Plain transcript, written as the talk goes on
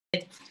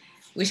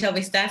We shall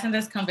be starting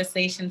this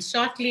conversation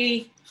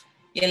shortly.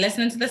 You're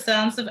listening to the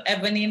sounds of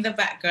Ebony in the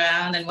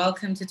background, and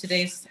welcome to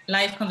today's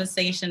live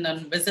conversation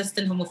on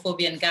resisting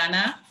homophobia in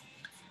Ghana,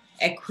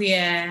 a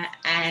queer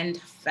and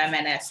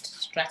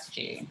feminist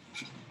strategy.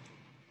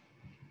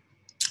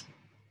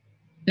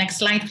 Next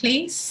slide,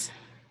 please.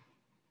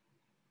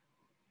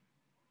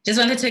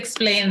 Just wanted to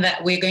explain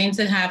that we're going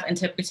to have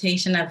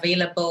interpretation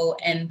available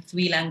in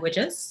 3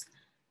 languages.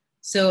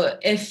 So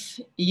if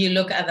you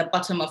look at the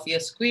bottom of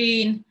your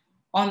screen,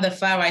 on the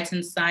far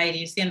right-hand side,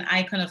 you see an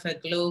icon of a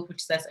globe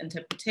which says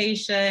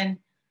interpretation.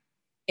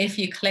 If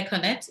you click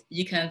on it,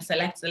 you can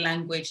select the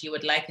language you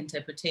would like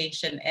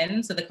interpretation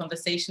in. So the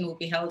conversation will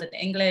be held in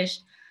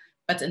English,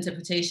 but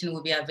interpretation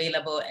will be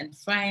available in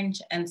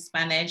French and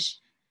Spanish.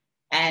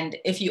 And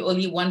if you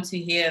only want to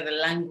hear the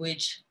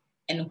language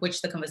in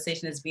which the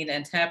conversation is being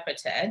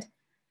interpreted,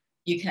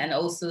 you can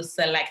also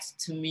select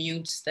to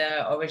mute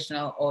the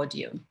original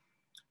audio.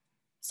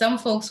 Some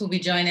folks will be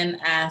joining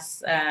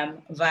us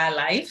via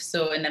live.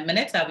 So in a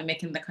minute, I'll be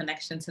making the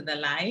connection to the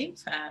live.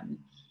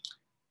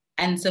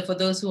 And so for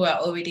those who are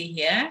already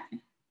here,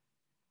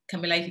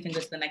 Camilla, if you can go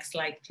to the next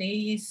slide,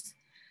 please.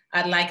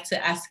 I'd like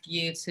to ask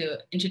you to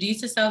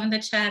introduce yourself in the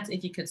chat.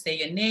 If you could say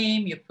your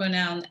name, your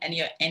pronoun, and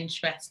your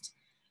interest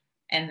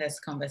in this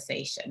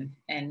conversation.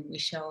 And we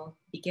shall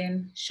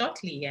begin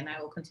shortly. And I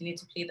will continue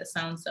to play the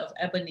sounds of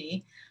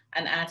Ebony,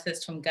 an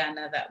artist from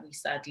Ghana that we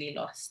sadly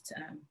lost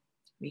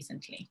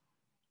recently.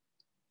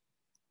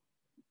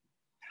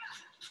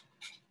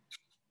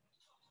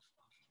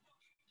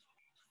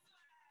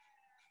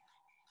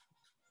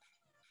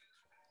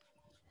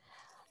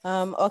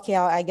 Okay,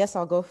 I guess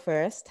I'll go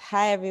first.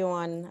 Hi,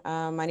 everyone.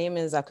 My name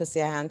is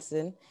Akosua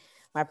Hanson.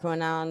 My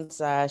pronouns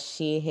are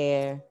she,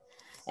 her,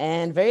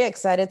 and very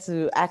excited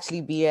to actually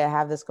be here,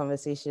 have this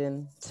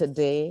conversation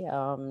today.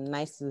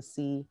 Nice to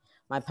see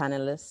my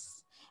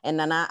panelists. And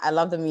Nana, I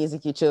love the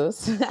music you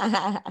chose.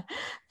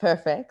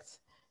 Perfect.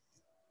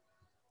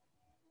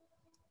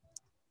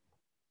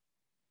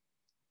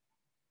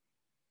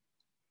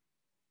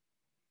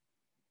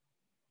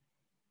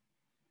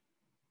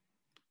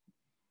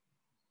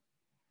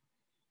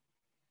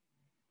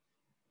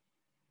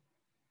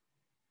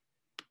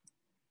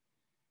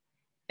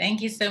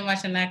 Thank you so much,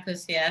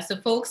 Akosua. So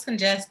folks can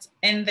just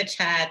in the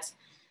chat,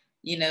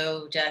 you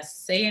know,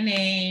 just say your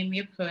name,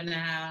 your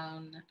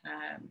pronoun,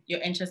 your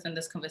interest in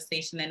this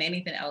conversation, and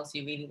anything else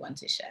you really want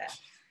to share.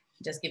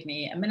 Just give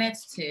me a minute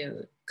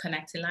to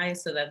connect to live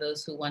so that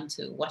those who want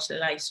to watch the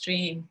live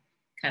stream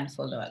can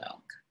follow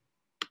along.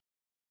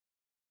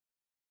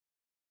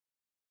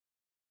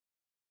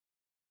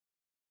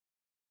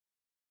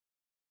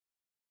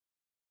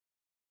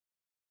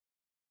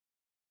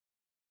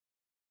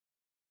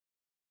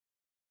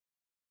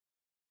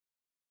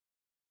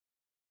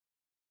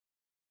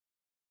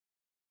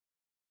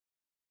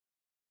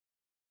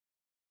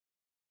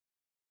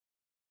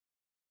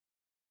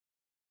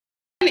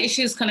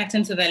 Issues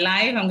connecting to the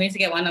live. I'm going to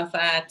get one of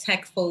our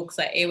tech folks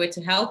at AWID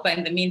to help. But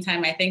in the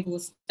meantime, I think we'll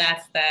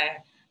start the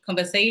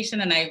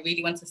conversation. And I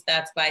really want to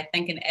start by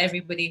thanking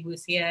everybody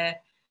who's here.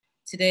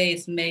 Today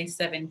is May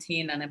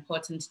 17, an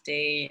important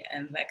day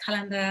in the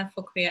calendar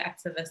for queer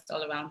activists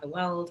all around the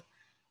world.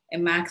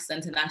 It marks the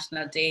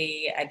International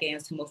Day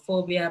Against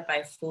Homophobia,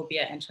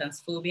 Biphobia and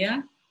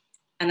Transphobia.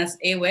 And as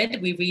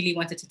AWID, we really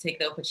wanted to take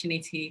the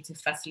opportunity to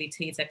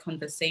facilitate a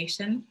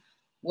conversation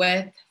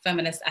with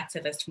feminist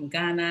activists from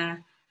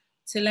Ghana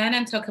to learn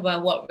and talk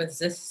about what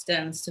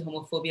resistance to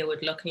homophobia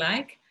would look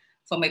like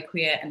from a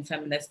queer and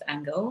feminist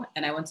angle.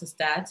 And I want to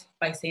start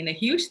by saying a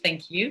huge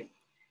thank you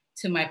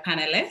to my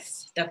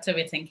panelists, Dr.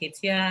 Rita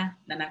Nketiah,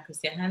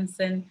 Akosua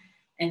Hanson,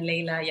 and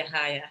Laila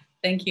Yahaya.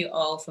 Thank you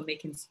all for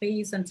making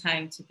space and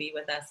time to be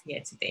with us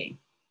here today.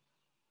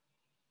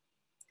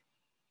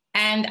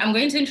 And I'm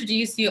going to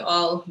introduce you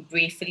all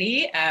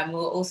briefly.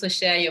 We'll also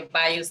share your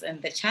bios in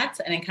the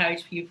chat and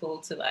encourage people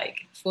to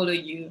follow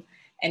you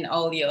in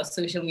all your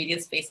social media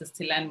spaces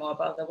to learn more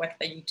about the work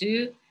that you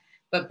do.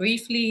 But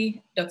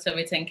briefly, Dr.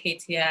 Rita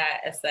Nketiah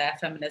is a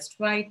feminist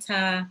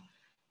writer,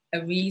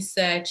 a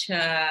researcher,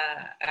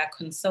 a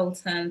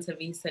consultant, a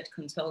research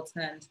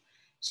consultant.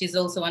 She's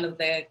also one of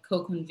the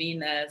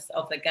co-conveners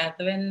of The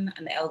Gathering,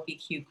 an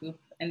LBQ group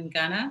in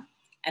Ghana,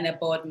 and a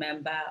board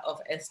member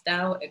of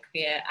IDAHOT, a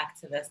queer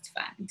activist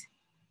fund.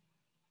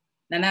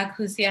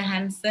 Akosua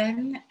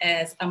Hanson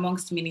is,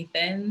 amongst many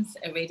things,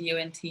 a radio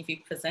and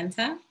TV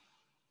presenter.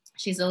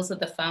 She's also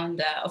the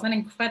founder of an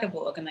incredible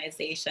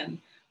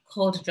organization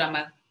called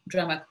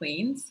Drama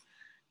Queens,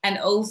 and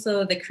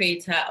also the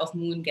creator of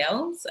Moon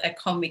Girls, a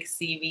comic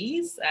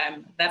series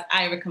that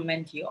I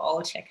recommend you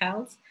all check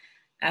out.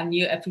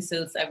 New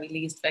episodes are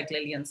released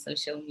regularly on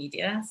social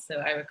media, so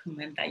I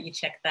recommend that you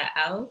check that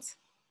out.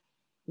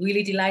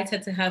 Really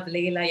delighted to have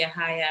Laila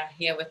Yahaya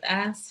here with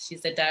us.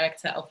 She's the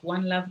director of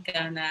One Love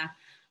Ghana,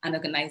 an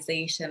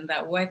organization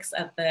that works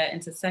at the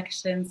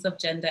intersections of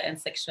gender and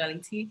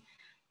sexuality,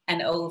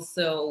 and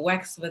also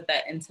works with the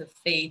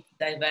Interfaith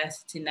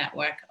Diversity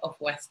Network of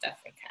West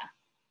Africa.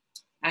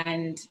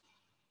 And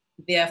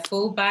Their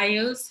full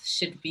bios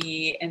should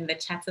be in the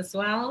chat as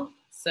well.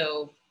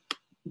 So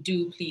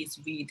do please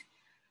read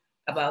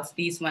about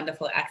these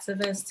wonderful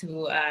activists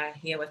who are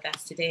here with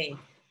us today.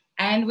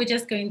 And we're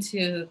just going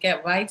to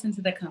get right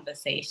into the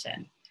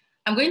conversation.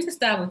 I'm going to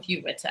start with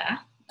you, Rita.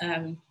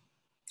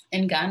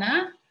 In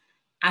Ghana,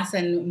 as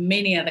in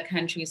many other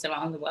countries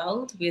around the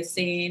world, we're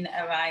seeing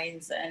a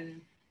rise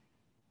in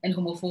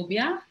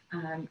homophobia.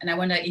 And I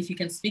wonder if you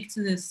can speak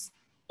to this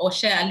or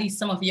share at least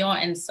some of your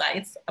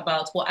insights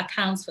about what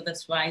accounts for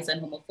this rise in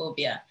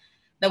homophobia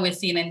that we're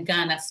seeing in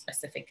Ghana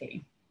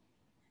specifically.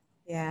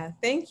 Yeah,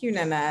 thank you,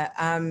 Nana.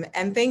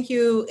 And thank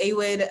you,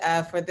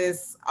 AWID, for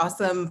this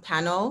awesome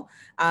panel.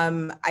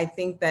 I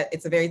think that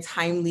it's a very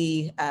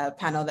timely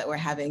panel that we're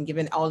having,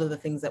 given all of the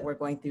things that we're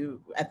going through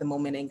at the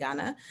moment in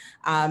Ghana.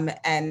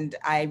 And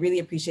I really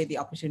appreciate the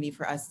opportunity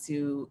for us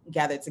to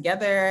gather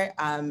together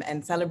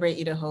and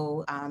celebrate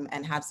IDAHOT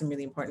and have some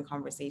really important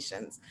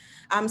conversations.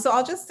 So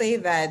I'll just say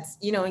that,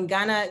 you know, in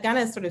Ghana,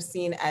 Ghana is sort of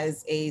seen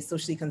as a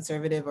socially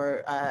conservative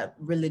or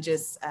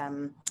religious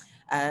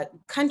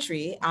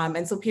country.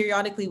 And so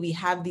periodically we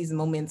have these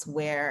moments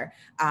where,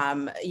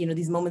 you know,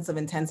 these moments of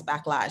intense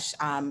backlash,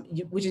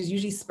 which is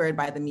usually spurred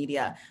by the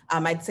media.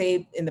 I'd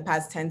say in the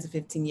past 10 to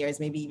 15 years,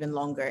 maybe even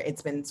longer,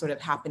 it's been sort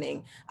of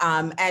happening.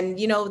 And,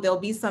 you know, there'll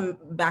be some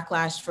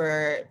backlash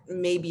for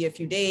maybe a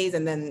few days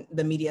and then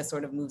the media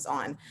sort of moves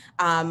on.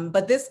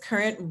 But this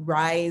current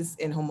rise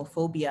in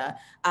homophobia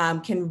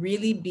can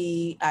really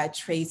be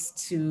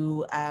traced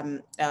to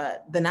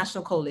the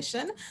National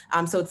Coalition.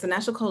 So it's the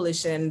National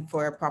Coalition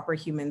for Proper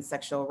Human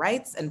Sexual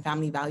Rights and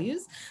Family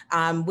Values,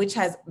 which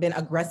has been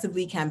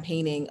aggressively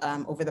campaigning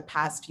over the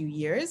past few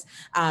years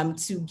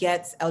to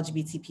get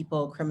LGBT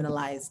people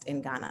criminalized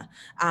in Ghana.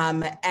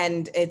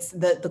 And it's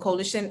the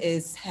coalition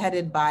is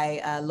headed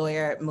by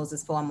lawyer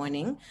Moses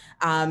Foamoning.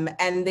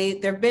 And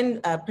there have been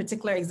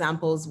particular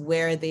examples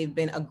where they've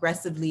been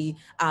aggressively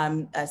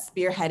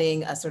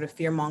spearheading a sort of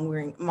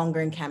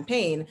fear-mongering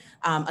campaign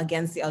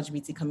against the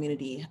LGBT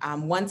community.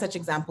 One such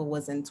example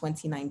was in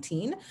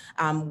 2019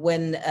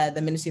 when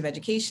the Ministry of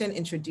Education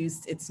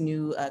introduced its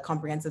new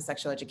comprehensive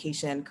sexual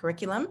education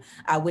curriculum,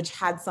 which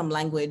had some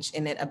language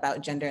in it about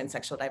gender and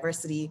sexual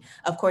diversity.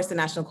 Of course, the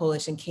National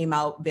Coalition came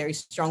out very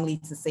strongly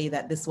to say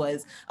that this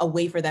was a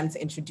way for them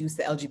to introduce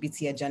the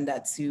LGBT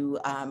agenda to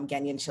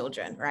Ghanaian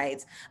children,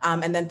 right?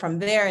 And then from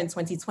there in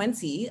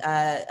 2020,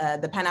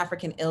 the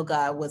Pan-African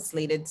ILGA was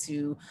slated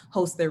to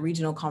host their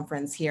regional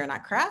conference here in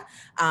Accra.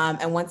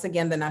 And once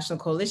again, the National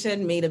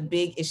Coalition made a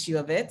big issue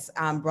of it,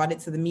 brought it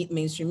to the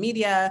mainstream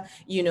media,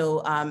 you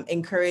know,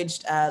 encouraged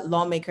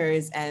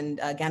lawmakers and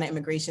Ghana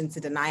immigration to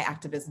deny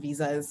activist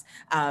visas,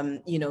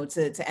 you know,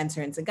 to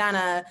enter into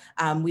Ghana.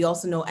 We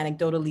also know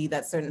anecdotally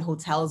that certain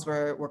hotels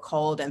were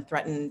called and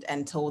threatened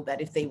and told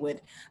that if they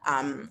would,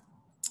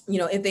 you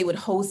know, if they would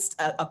host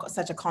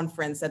such a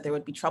conference, that there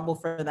would be trouble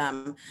for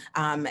them.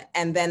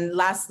 And then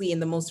lastly, in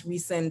the most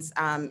recent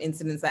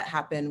incidents that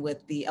happened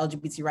with the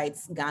LGBT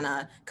Rights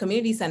Ghana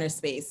Community Center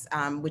space,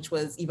 which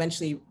was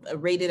eventually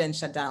raided and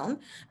shut down,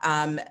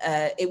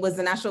 it was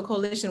the National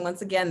Coalition,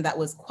 once again, that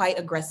was quite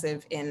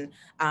aggressive in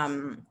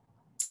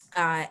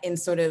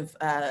sort of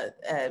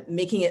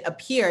making it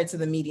appear to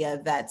the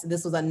media that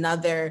this was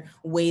another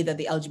way that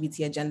the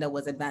LGBT agenda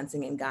was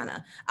advancing in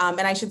Ghana.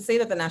 And I should say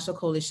that the National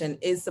Coalition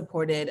is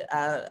supported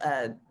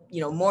you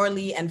know,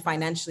 morally and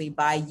financially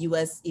by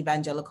US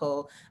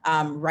evangelical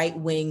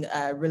right-wing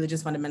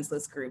religious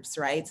fundamentalist groups,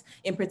 right?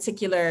 In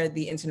particular,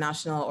 the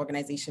International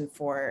Organization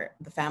for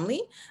the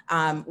Family,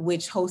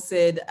 which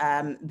hosted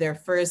their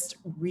first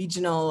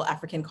regional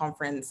African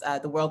conference,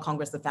 the World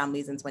Congress of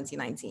Families in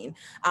 2019.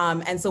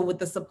 And so with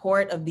the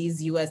support of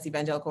these US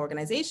evangelical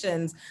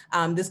organizations,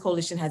 this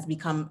coalition has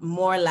become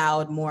more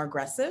loud, more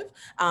aggressive.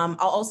 I'll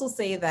also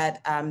say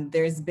that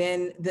there's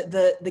been,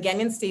 the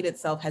Ghanaian state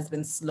itself has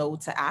been slow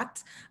to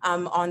act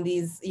on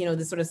these, you know,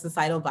 this sort of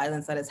societal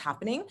violence that is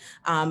happening,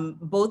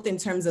 both in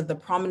terms of the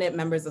prominent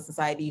members of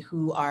society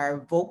who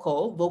are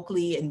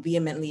vocally and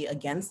vehemently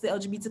against the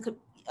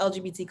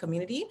LGBT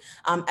community,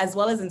 as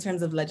well as in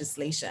terms of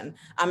legislation.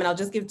 And I'll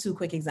just give two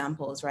quick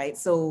examples, right?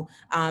 So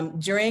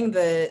during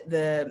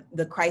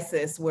the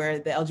crisis where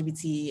the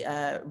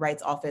LGBT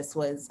rights office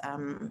was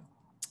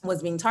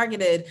being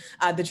targeted,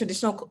 the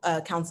Traditional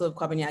Council of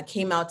Kwabena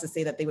came out to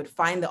say that they would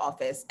find the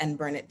office and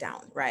burn it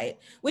down, right?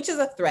 Which is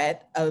a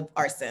threat of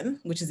arson,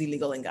 which is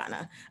illegal in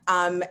Ghana.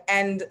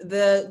 And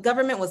the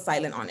government was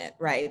silent on it,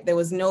 right? There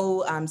was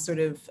no sort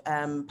of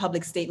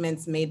public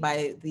statements made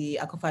by the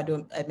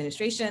Akosua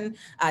administration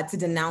to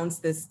denounce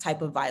this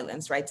type of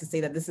violence, right? To say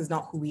that this is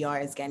not who we are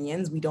as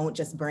Ghanaians. We don't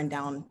just burn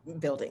down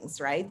buildings,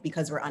 right?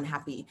 Because we're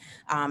unhappy.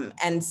 And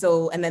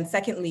then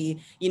secondly,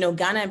 you know,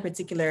 Ghana in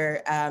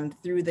particular,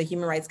 through the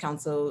Human Rights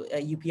Council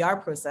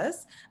UPR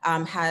process,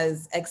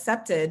 has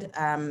accepted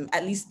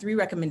at least 3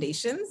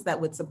 recommendations that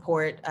would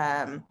support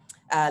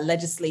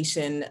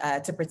legislation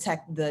to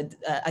protect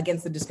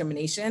against the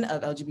discrimination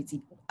of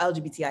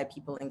LGBTI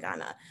people in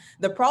Ghana.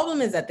 The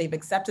problem is that they've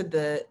accepted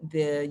the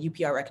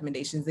UPR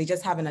recommendations. They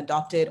just haven't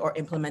adopted or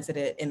implemented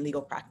it in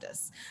legal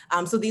practice.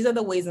 So these are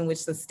the ways in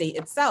which the state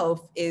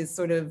itself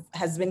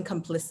has been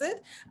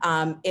complicit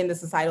in the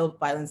societal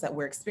violence that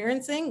we're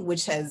experiencing,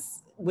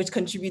 which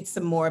contributes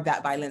to more of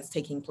that violence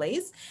taking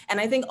place. And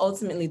I think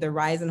ultimately the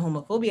rise in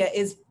homophobia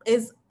is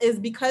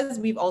because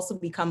we've also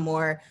become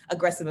more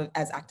aggressive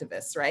as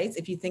activists, right?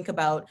 If you think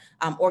about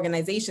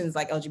organizations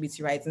like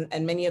LGBT Rights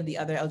and many of the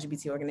other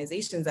LGBT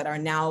organizations that are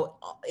now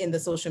in the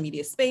social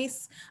media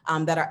space,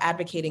 that are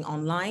advocating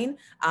online,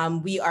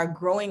 we are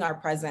growing our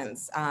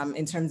presence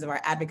in terms of our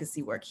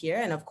advocacy work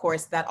here. And of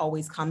course, that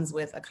always comes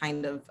with a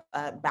kind of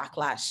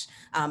backlash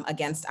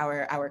against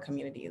our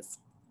communities.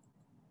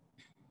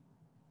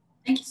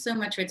 Thank you so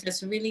much, Rita.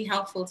 It's really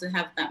helpful to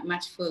have that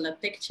much fuller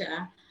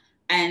picture.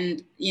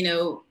 And, you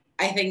know,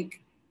 I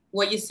think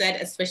what you said,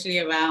 especially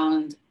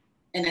around,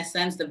 in a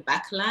sense, the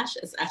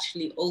backlash is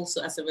actually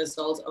also as a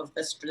result of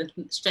the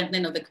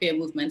strengthening of the queer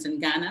movement in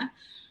Ghana,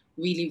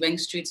 really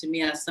rings true to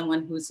me as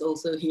someone who's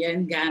also here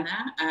in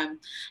Ghana.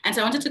 And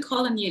so I wanted to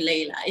call on you,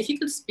 Laila, if you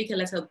could speak a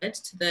little bit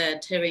to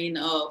the terrain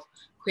of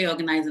queer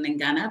organizing in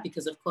Ghana,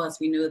 because of course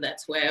we know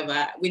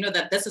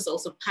that this is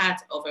also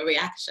part of a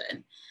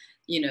reaction,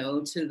 you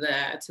know, to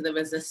the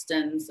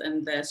resistance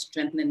and the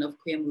strengthening of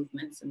queer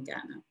movements in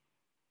Ghana.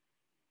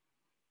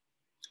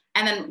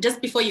 And then just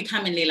before you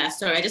come in, Laila,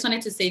 sorry, I just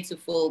wanted to say to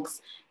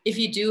folks, if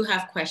you do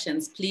have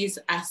questions, please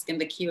ask in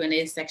the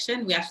Q&A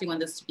section. We actually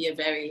want this to be a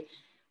very,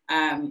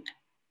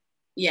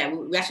 we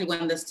actually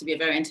want this to be a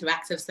very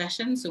interactive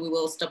session, so we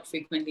will stop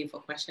frequently for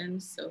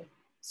questions. So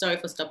sorry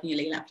for stopping you,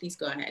 Laila, please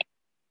go ahead.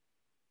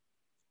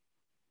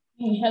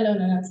 Hello,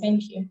 Nana,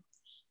 thank you.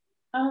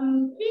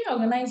 Queer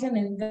organizing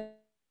in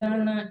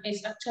Ghana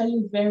is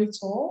actually very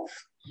tough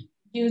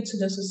due to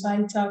the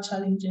societal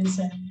challenges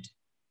and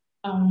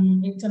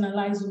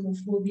internalized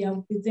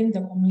homophobia within the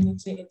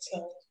community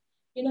itself.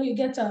 You know, you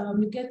get to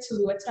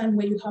a time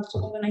where you have to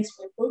organize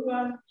for a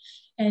program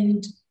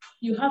and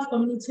you have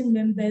community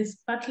members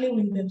battling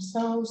with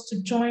themselves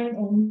to join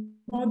or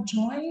not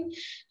join.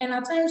 And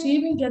at times you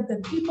even get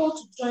the people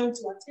to join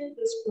to attend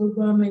this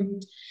program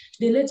and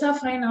they later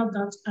find out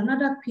that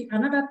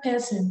another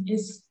person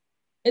is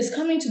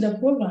coming to the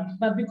program,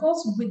 but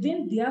because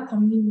within their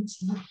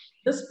community,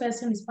 this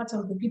person is part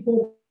of the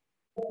people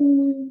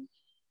who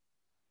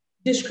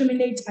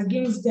discriminate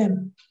against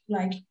them,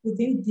 like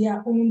within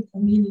their own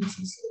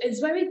communities. It's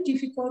very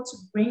difficult to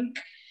bring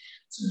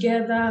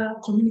together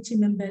community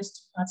members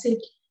to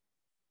partake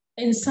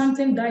in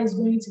something that is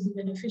going to be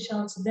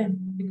beneficial to them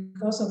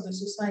because of the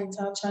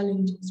societal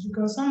challenges,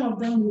 because some of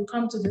them will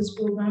come to this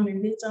program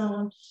and later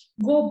on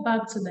go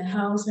back to the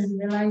house and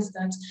realize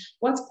that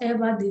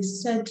whatever they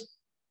said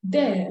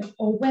there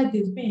or where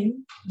they've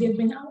been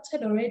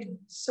outed already.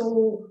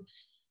 So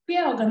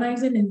queer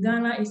organizing in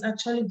Ghana is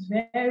actually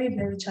very,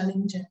 very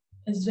challenging.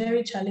 It's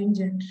very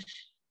challenging.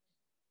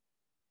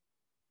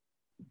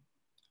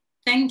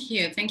 Thank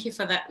you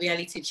for that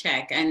reality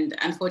check. And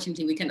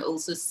unfortunately, we can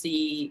also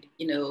see,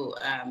 you know,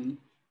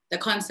 the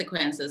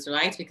consequences,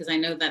 right? Because I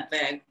know that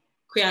the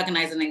queer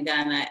organizing in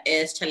Ghana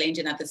is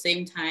challenging. At the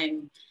same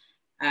time,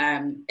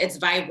 it's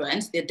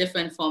vibrant. There are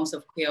different forms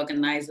of queer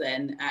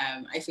organizing.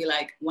 I feel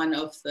like one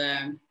of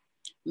the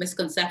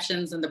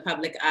misconceptions in the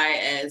public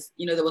eye is,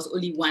 you know, there was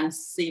only one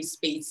safe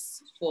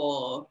space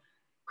for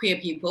queer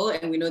people,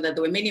 and we know that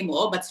there were many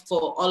more, but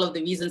for all of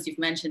the reasons you've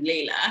mentioned,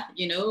 Laila,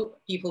 you know,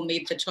 people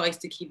made the choice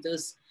to keep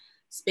those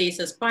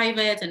spaces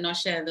private and not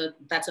share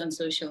that on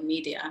social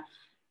media.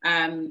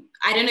 I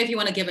don't know if you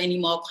want to give any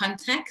more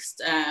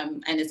context,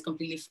 and it's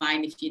completely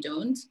fine if you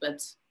don't, but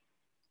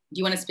do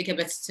you want to speak a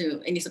bit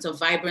to any sort of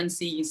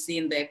vibrancy you see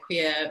in the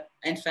queer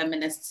and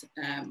feminist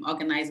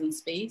organizing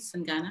space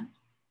in Ghana?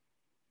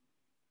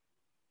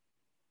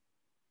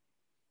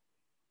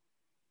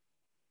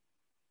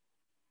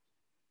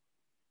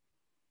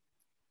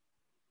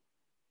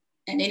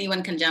 And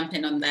anyone can jump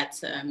in on that,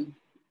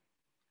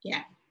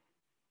 yeah.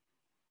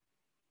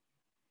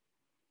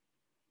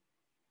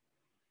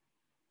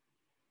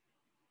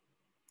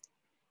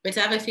 But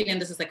I have a feeling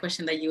this is a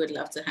question that you would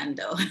love to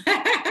handle.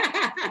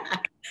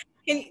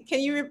 Can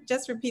you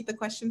just repeat the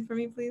question for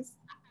me, please?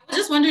 I was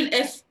just wondering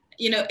if,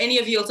 you know, any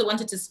of you also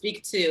wanted to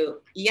speak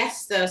to,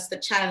 yes, there's the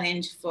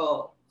challenge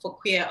for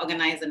queer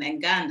organizing in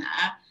Ghana,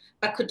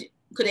 but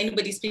could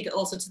anybody speak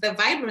also to the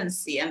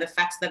vibrancy and the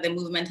fact that the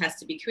movement has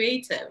to be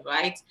creative,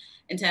 right?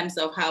 In terms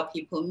of how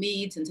people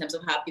meet, in terms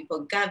of how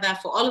people gather,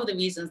 for all of the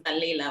reasons that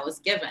Laila was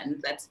given,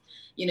 that,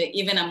 you know,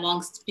 even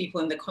amongst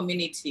people in the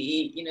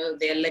community, you know,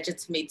 there are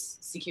legitimate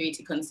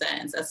security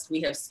concerns, as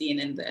we have seen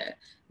in the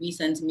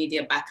recent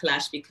media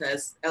backlash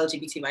because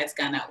LGBT Rights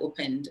Ghana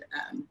opened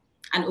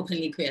an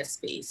openly queer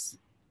space.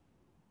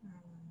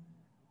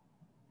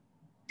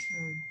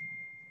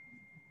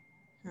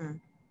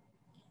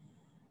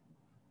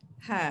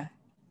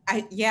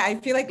 I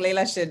feel like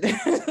Laila should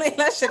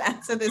Laila should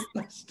answer this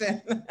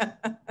question.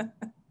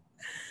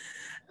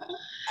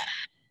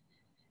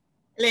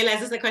 Laila,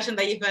 is this a question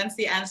that you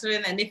fancy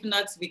answering? And if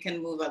not, we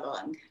can move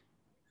along.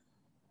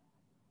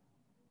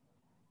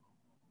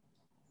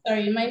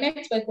 Sorry, my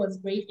network was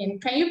breaking.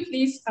 Can you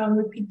please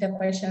repeat the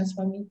questions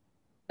for me?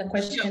 The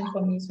question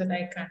for me so that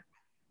I can.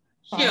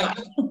 Sure.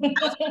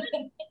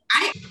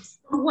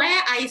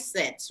 Where I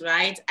sit,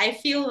 right, I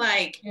feel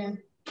like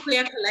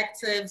queer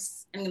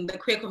collectives and the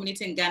queer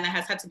community in Ghana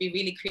has had to be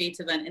really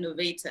creative and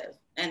innovative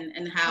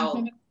in how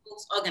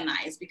folks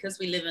organize, because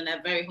we live in a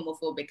very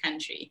homophobic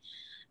country.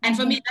 And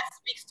for me, that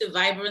speaks to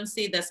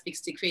vibrancy, that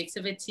speaks to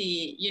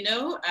creativity, you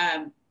know,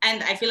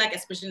 and I feel like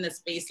especially in a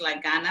space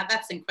like Ghana,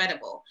 that's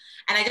incredible.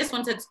 And I just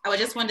wondered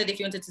if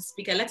you wanted to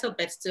speak a little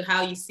bit to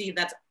how you see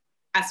that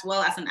as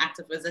well as an act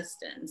of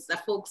resistance,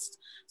 that folks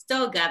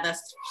still gather,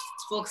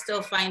 folks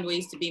still find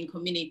ways to be in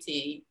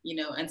community, you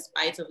know, in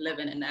spite of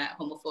living in a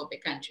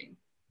homophobic country.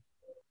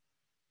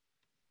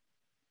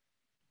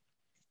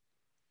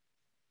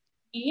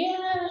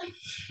 Yeah.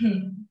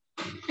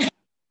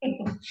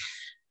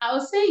 I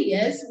would say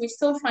yes, we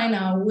still find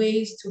our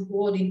ways to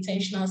hold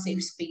intentional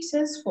safe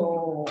spaces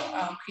for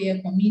our queer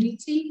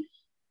community.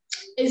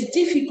 It's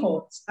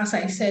difficult, as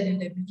I said in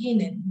the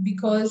beginning,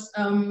 because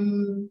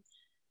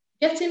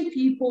getting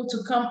people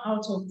to come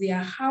out of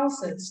their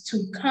houses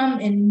to come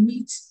and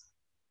meet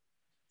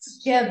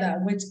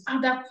together with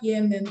other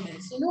queer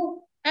members, you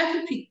know,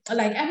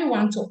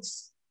 everyone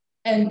talks.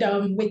 And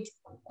with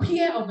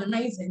queer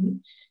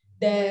organizing,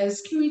 the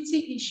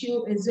security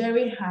issue is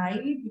very high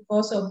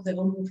because of the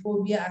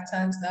homophobia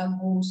attacks that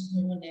goes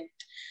on and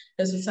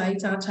the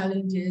societal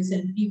challenges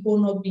and people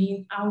not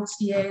being out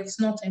yet,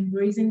 not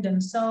embracing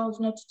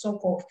themselves, not to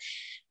talk of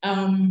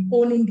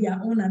owning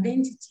their own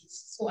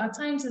identities. So at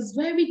times it's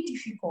very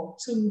difficult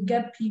to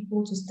get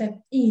people to step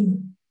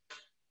in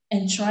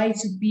and try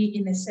to be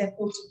in a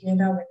circle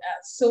together with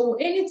us. So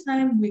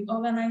anytime we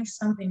organize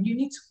something, you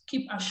need to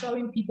keep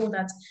assuring people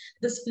that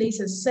this place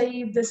is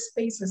safe, this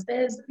space is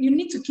theirs. You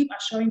need to keep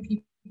assuring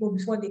people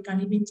before they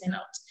can even turn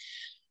out.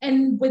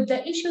 And with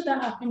the issue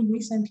that happened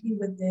recently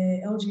with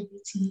the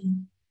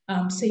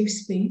LGBT safe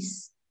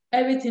space,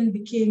 everything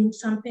became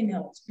something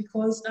else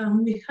because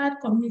we had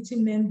community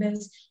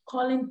members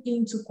calling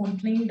in to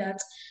complain that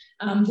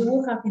they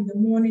woke up in the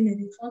morning and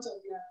in front of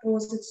their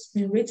doors, it's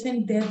been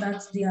written there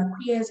that they are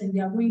queers and they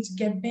are going to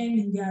get banned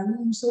in their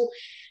room. So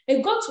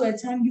it got to a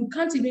time you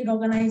can't even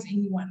organize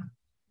anyone.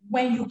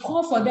 When you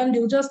call for them,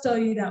 they'll just tell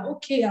you that,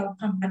 okay, I'll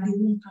come, but they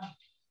won't come.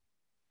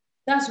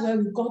 That's where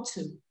we got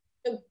to.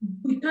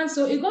 We can't,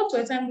 so it got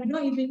to a time we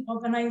don't even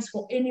organize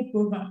for any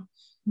program.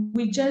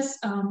 We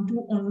just do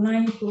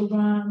online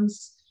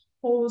programs,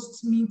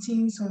 host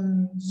meetings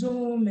on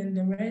Zoom and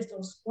the rest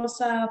of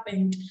WhatsApp,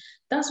 and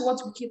that's what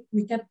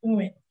we kept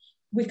doing.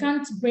 We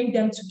can't bring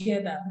them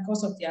together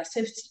because of their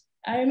safety.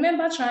 I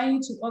remember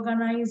trying to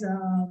organize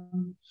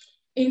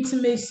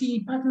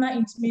partner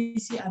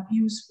intimacy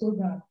abuse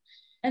program.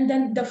 And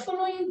then the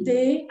following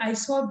day, I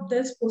saw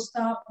this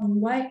poster on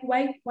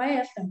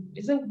YFM,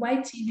 is it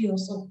YTV or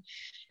so?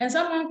 And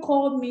someone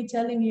called me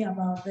telling me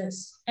about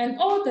this. And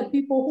all the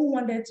people who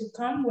wanted to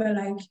come were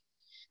like,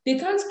 they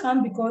can't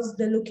come because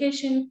the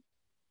location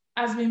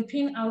has been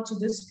pinned out to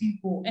these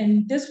people.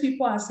 And these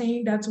people are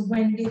saying that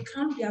when they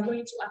come, they are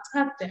going to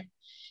attack them.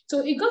 So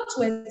it got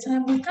to a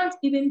time we can't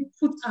even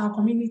put our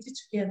community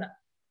together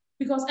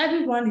because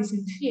everyone is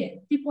in fear.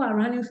 People are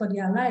running for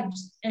their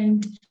lives.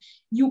 And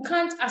you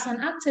can't, as an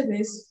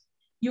activist,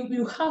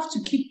 you have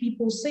to keep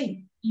people safe.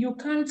 You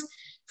can't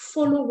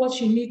follow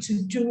what you need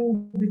to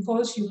do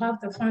because you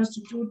have the funds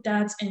to do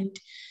that and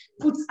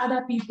put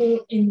other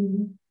people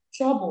in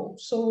trouble.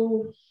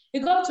 So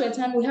it got to a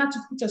time we had to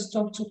put a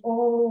stop to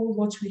all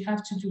what we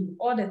have to do,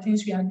 all the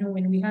things we are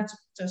doing, we had to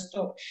put a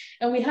stop.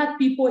 And we had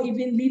people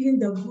even leaving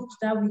the groups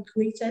that we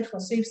created for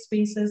safe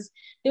spaces.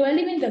 They were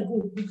leaving the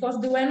group because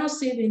they were not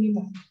safe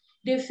anymore.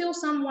 They feel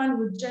someone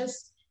would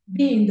just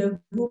be in the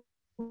group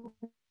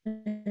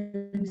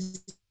and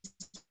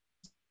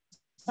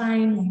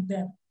sign on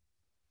them.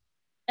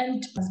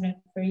 And it's been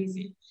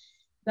crazy.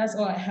 That's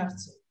all I have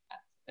to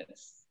add.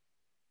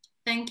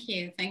 Thank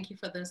you. Thank you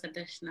for those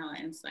additional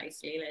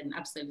insights, Laila, and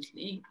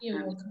absolutely.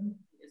 You're welcome.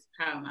 It's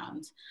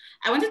paramount.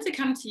 I wanted to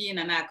come to you,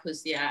 Nana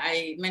Akosua.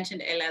 I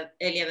mentioned earlier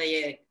that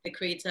you're the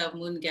creator of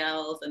Moon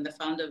Girls and the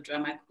founder of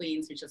Drama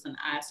Queens, which is an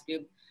arts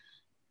group.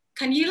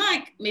 Can you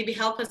maybe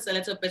help us a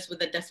little bit with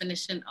the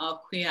definition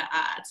of queer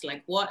art?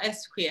 Like, what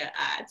is queer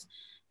art?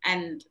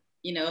 And,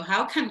 you know,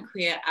 how can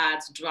queer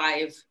art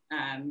drive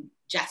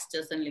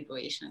justice and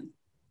liberation?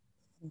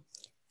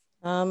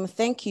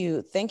 Thank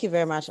you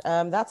very much.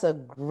 That's a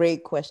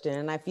great question.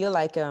 And I feel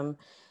like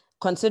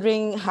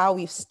considering how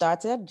we've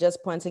started,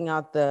 just pointing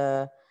out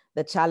the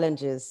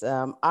challenges,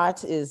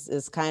 art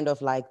is kind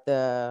of like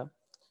the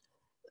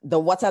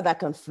water that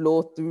can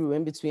flow through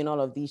in between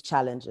all of these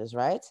challenges,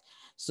 right?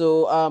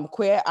 So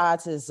queer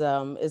art is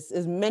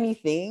many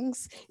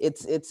things.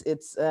 It's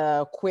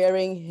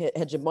queering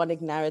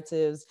hegemonic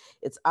narratives.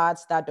 It's art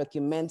that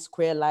documents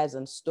queer lives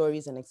and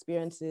stories and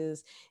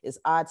experiences. It's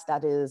art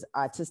that is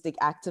artistic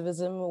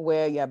activism,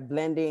 where you're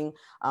blending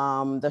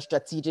the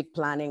strategic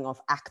planning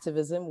of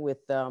activism with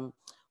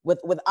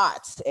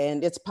art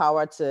and its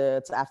power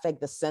to affect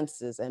the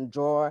senses and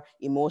draw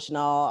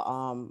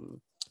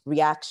emotional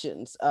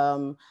reactions.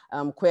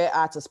 Queer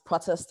art is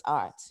protest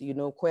art. You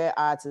know, queer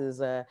art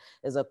is a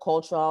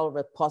cultural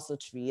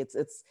repository.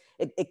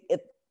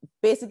 It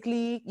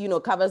basically, you know,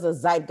 covers the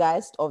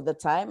zeitgeist of the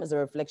time as a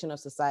reflection of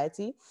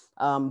society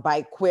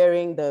by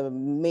queering the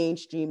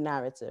mainstream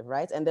narrative,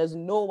 right? And there's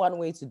no one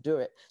way to do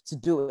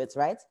it,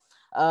 right?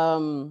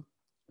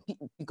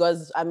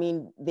 Because I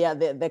mean,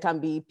 there can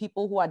be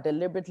people who are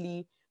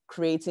deliberately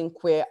creating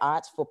queer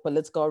art for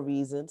political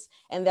reasons,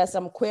 and there's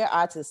some queer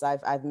artists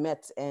I've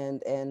met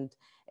and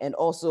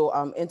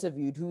also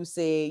interviewed who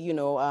say, you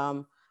know,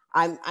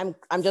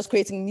 I'm just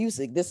creating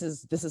music. This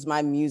is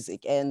my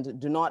music, and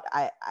do not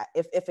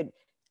if it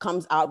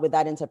comes out with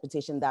that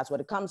interpretation, that's what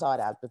it comes out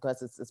as,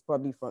 because it's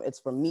probably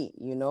from me,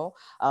 you know.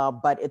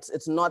 But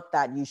it's not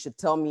that you should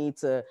tell me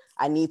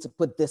I need to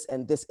put this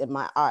and this in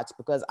my art,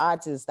 because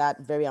art is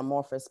that very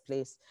amorphous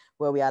place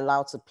where we are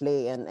allowed to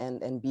play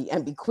and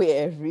be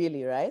queer,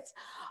 really, right?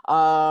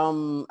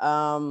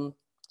 But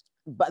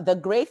the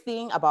great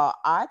thing about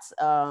art,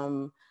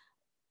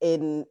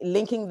 in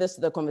linking this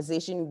to the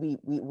conversation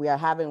we are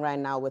having right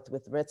now with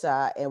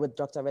Rita and with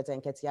Dr. Rita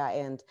Nketiah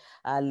and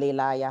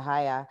Laila,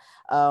 Yahaya,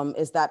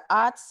 is that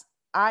art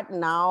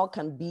now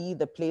can be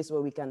the place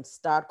where we can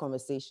start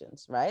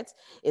conversations, right?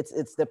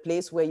 It's the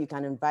place where you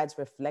can invite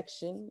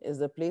reflection. It's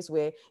the place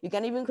where you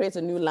can even create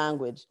a new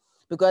language,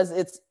 because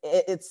it's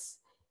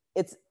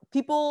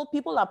people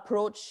will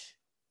approach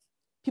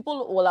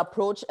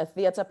a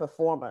theater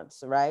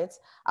performance, right,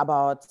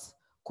 about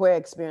queer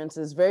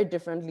experiences very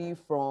differently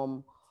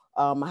from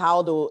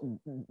how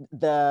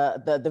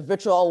the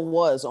virtual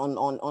was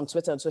on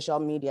Twitter and social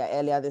media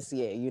earlier this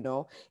year. You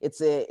know,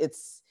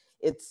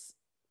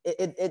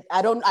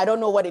 I don't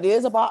know what it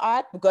is about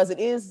art, because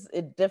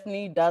it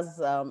definitely does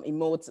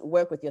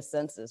work with your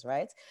senses,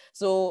 right?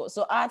 So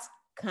art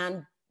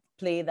can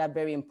play that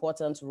very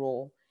important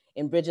role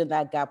in bridging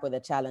that gap with the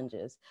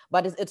challenges.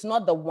 But it's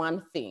not the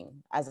one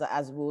thing, as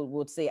we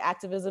would say.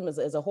 Activism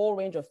is a whole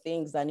range of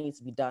things that need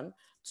to be done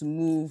to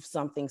move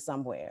something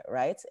somewhere,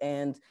 right?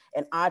 And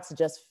art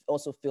just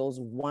also fills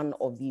one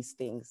of these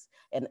things,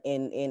 and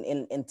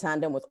in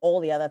tandem with all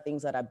the other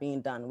things that are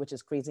being done, which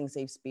is creating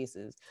safe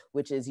spaces,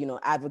 which is, you know,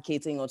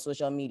 advocating on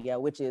social media,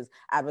 which is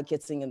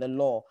advocating in the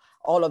law.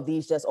 All of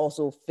these just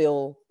also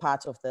fill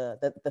part of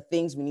the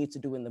things we need to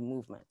do in the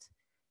movement.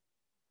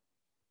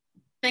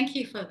 Thank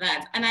you for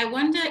that. And I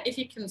wonder if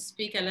you can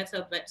speak a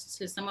little bit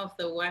to some of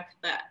the work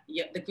that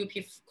the group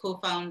you've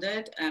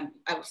co-founded,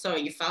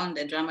 you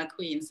founded, Drama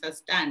Queens,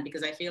 has done,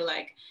 because I feel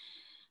like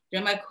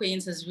Drama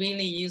Queens has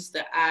really used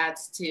the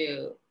arts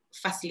to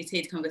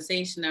facilitate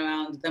conversation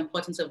around the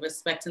importance of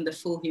respecting the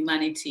full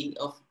humanity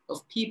of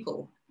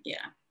people.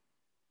 Yeah.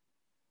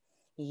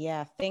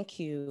 Yeah, thank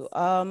you.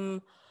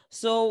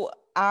 So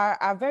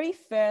our very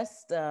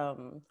first,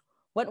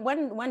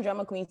 when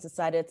Drama Queens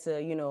decided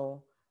to, you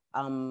know,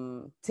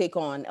 take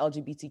on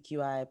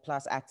LGBTQI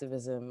plus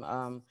activism,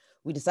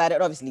 we decided,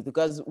 obviously,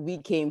 because we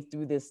came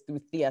through this through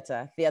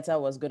theater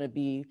was going to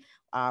be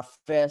our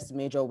first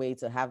major way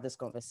to have this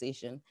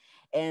conversation,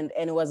 and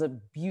it was a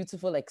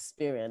beautiful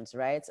experience,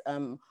 right?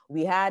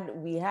 We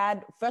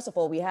had first of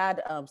all, we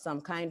had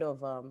some kind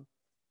of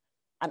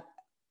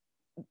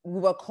we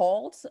were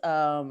called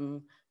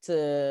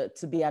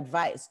to be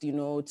advised, you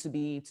know, to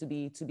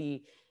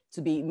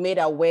be made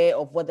aware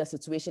of what the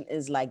situation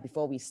is like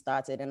before we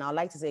started. And I'd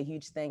like to say a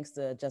huge thanks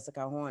to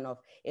Jessica Horn of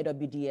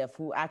AWDF,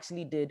 who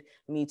actually did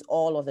meet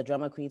all of the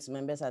Drama Queens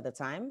members at the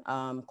time,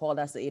 called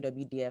us the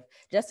AWDF,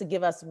 just to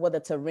give us what the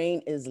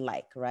terrain is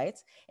like,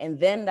 right? And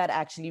then that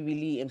actually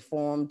really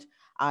informed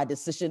our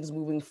decisions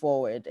moving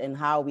forward and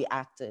how we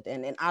acted.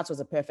 And art was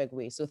a perfect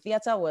way. So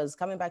theater was,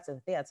 coming back to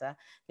the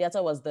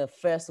theater was the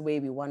first way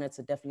we wanted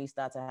to definitely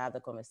start to have the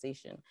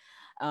conversation.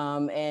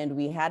 And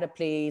we had a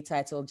play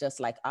titled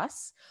Just Like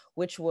Us,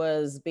 which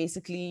was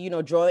basically, you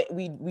know,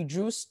 we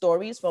drew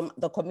stories from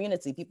the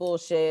community. People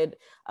shared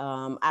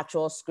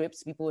actual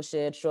scripts, people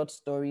shared short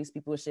stories,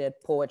 people shared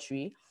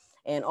poetry.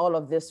 And all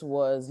of this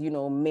was, you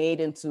know,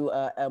 made into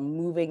a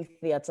moving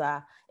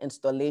theater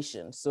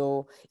installation.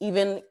 So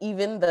even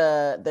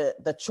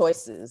the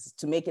choices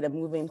to make it a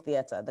moving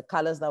theater, the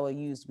colors that were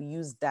used, we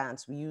used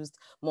dance, we used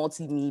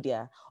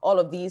multimedia. All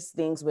of these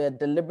things were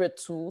deliberate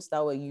tools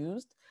that were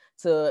used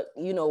to,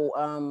 you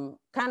know,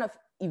 kind of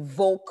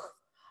evoke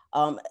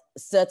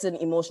certain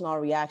emotional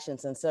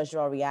reactions and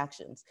sexual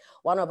reactions.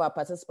 One of our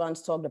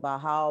participants talked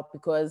about how,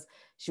 because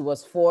she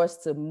was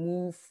forced to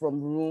move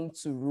from room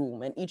to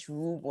room, and each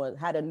room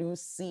had a new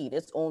scene,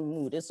 its own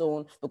mood, its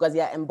own, because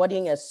you're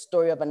embodying a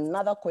story of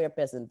another queer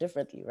person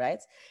differently,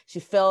 right? She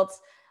felt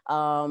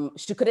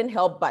she couldn't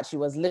help but she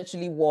was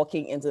literally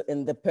walking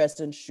in the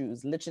person's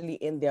shoes, literally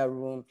in their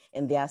room,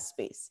 in their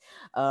space.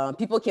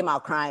 People came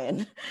out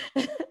crying,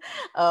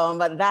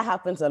 but that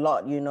happens a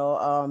lot, you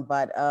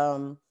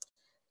know.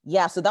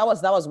 Yeah, so that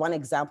was one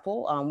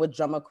example what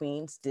drama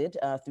queens did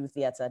through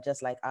theater,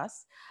 just like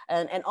us.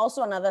 And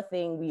also another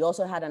thing, we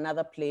also had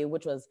another play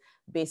which was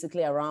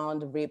basically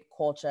around rape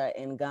culture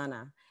in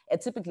Ghana. And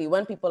typically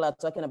when people are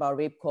talking about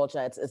rape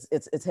culture,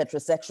 it's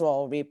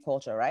heterosexual rape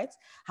culture, right?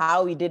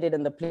 How we did it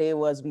in the play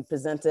was we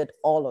presented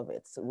all of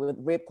it. So with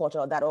rape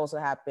culture, that also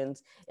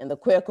happens in the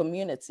queer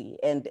community.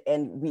 And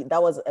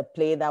that was a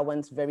play that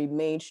went very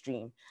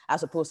mainstream,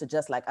 as opposed to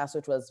just like us,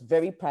 which was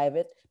very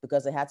private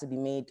because it had to be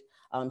made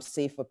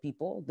safe for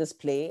people. This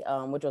play,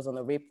 which was on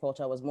the rape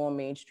culture, was more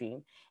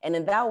mainstream. And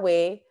in that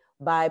way,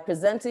 by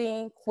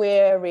presenting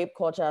queer rape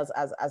culture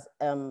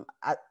in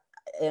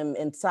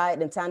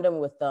tandem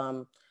with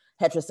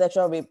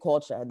heterosexual rape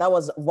culture, that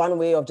was one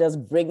way of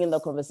just bringing the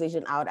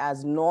conversation out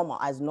as normal,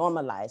 as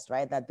normalized,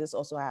 right? That this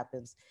also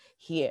happens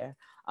here.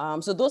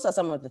 So those are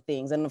some of the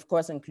things. And of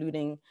course,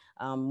 including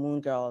Moon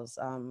Girls.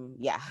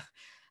 Yeah,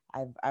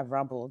 I've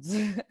rambled.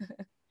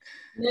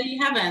 No,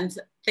 you haven't.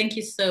 Thank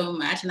you so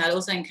much. And I'd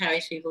also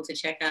encourage people to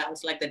check out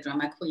like the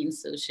Drama Queen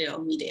social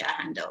media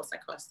handles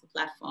across the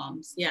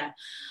platforms. Yeah.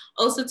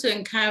 Also to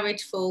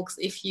encourage folks,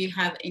 if you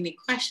have any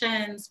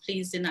questions,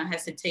 please do not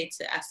hesitate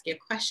to ask your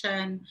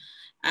question.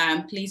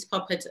 Please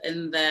pop it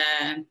in the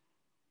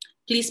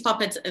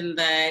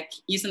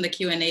using the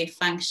Q&A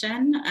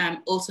function.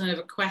 Also a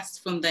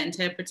request from the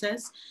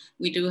interpreters.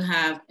 We do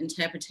have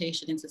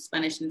interpretation into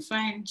Spanish and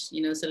French,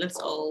 you know, so let's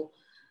all,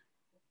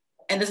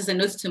 and this is a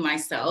note to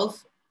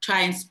myself,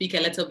 try and speak a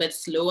little bit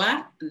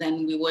slower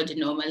than we would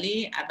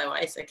normally.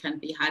 Otherwise it can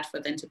be hard for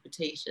the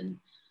interpretation.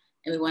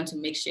 And we want to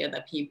make sure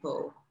that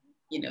people,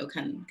 you know,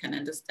 can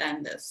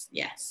understand this,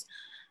 yes.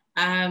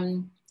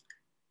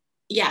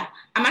 Yeah,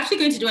 I'm actually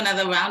going to do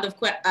another round of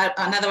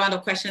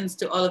questions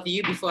to all of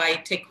you before I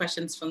take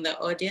questions from the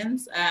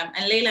audience.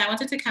 And Laila, I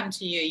wanted to come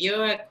to you.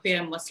 You're a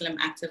queer Muslim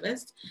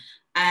activist,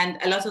 and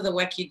a lot of the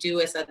work you do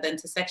is at the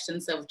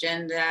intersections of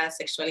gender,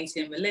 sexuality,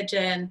 and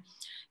religion.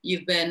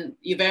 You're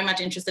very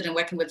much interested in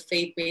working with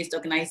faith-based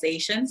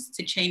organizations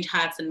to change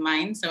hearts and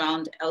minds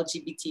around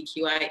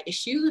LGBTQI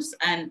issues.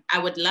 And I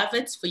would love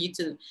it for you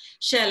to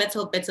share a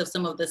little bit of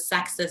some of the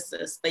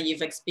successes that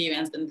you've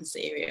experienced in this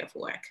area of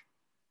work.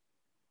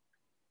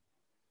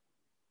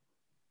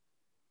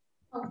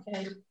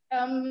 Okay.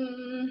 I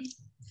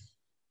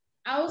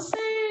would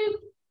say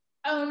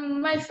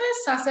my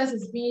first success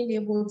is being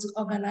able to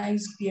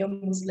organize queer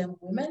Muslim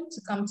women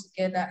to come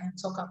together and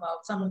talk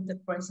about some of the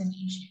pressing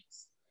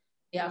issues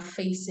they are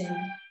facing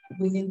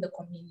within the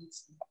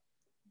community.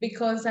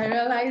 Because I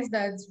realized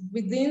that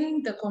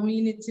within the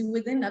community,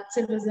 within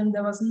activism,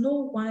 there was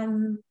no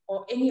one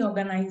or any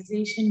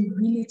organization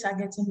really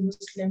targeting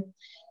Muslim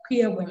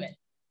queer women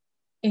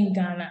in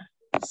Ghana.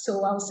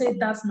 So I'll say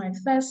that's my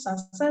first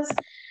success.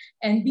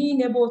 And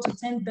being able to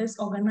turn this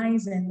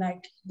organizing,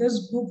 like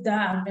this group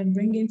that I've been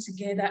bringing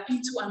together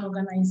into an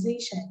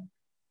organization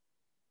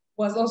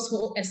was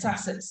also a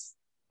success.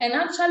 And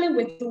actually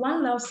with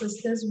One Love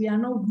Sisters, we are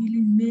not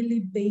really mainly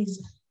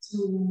based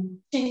to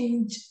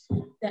change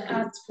the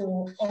art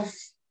of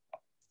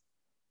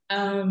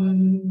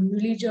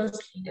religious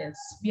leaders.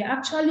 We are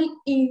actually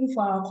in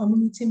for our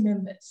community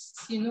members.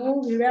 You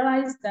know, we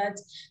realized that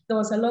there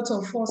was a lot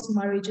of forced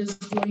marriages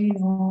going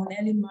on,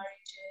 early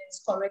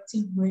marriages,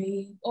 corrective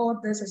rape, all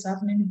this is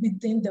happening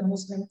within the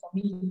Muslim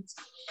community.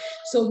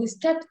 So we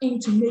stepped in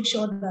to make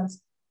sure that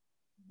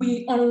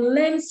we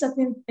unlearn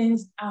certain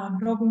things our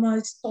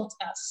dogmas taught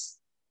us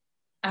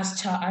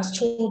as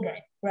children,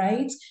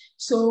 right?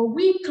 So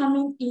we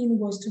coming in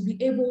was to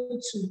be able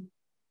to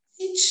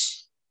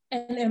teach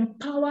and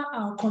empower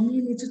our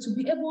community to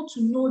be able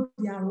to know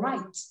their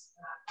rights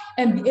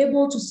and be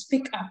able to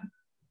speak up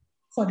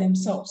for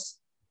themselves.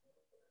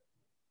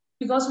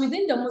 Because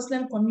within the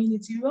Muslim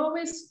community,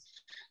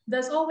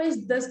 there's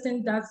always this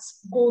thing that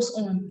goes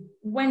on.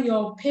 When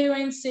your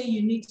parents say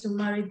you need to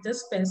marry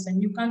this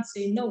person, you can't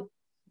say no.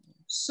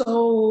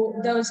 So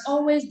there is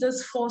always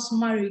this forced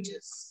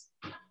marriages.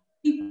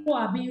 People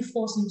are being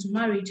forced into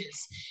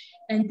marriages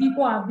and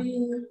people are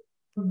being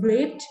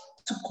raped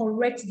to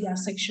correct their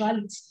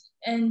sexuality.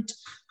 And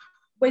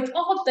with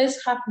all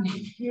this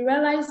happening, we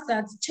realize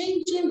that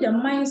changing the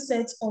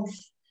mindset of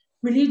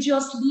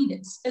religious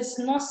leaders is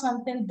not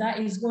something that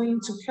is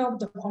going to help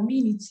the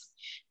community,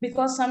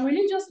 because some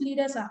religious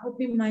leaders are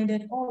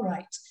open-minded, all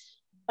right,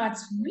 but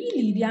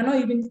really they are not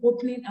even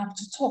opening up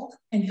to talk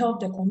and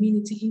help the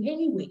community in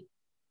any way,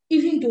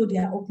 even though they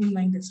are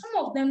open-minded.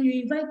 Some of them,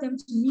 you invite them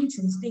to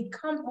meetings, they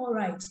come, all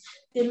right,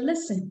 they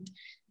listen,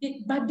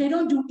 but they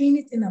don't do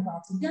anything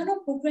about it. They are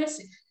not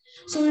progressive.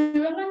 So we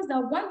realize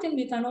that one thing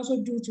we can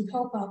also do to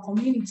help our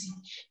community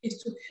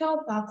is to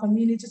help our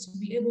community to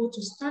be able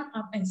to stand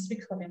up and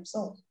speak for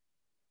themselves.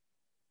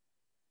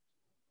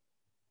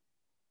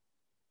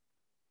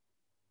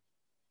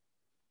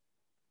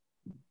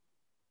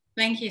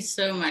 Thank you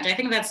so much. I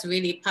think that's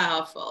really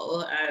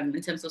powerful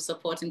in terms of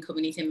supporting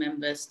community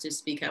members to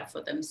speak up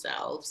for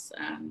themselves.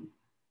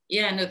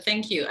 Yeah, no,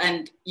 thank you.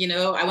 And, you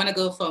know, I want to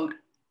go from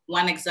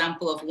one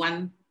example of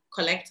one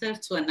collective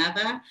to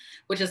another,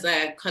 which is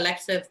a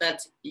collective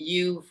that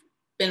you've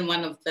been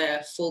one of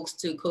the folks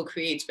to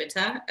co-create,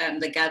 Rita,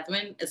 The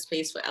Gathering, a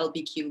space for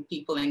LBQ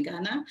people in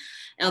Ghana,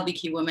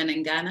 LBQ women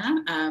in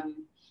Ghana.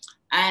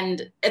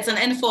 And it's an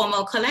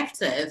informal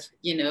collective,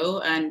 you know,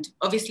 and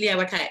obviously I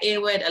work at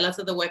AWID. A lot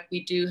of the work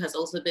we do has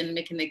also been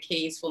making the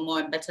case for more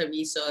and better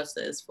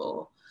resources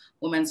for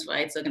women's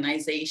rights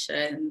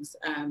organizations.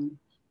 And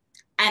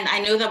I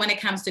know that when it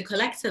comes to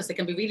collectives, it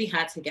can be really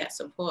hard to get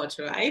support,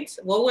 right?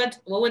 What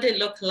would it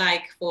look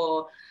like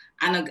for,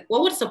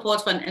 what would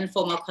support for an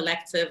informal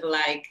collective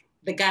like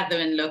The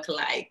Gathering look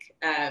like?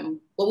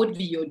 What would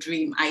be your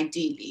dream,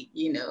 ideally,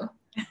 you know?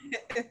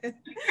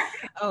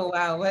 Oh,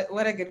 wow.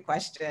 What a good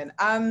question.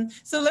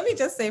 So let me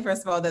just say,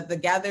 first of all, that The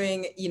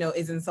Gathering, you know,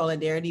 is in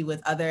solidarity with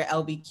other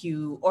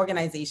LBQ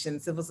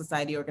organizations, civil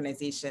society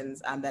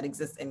organizations that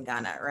exist in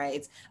Ghana,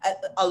 right?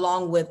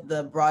 Along with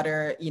the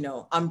broader, you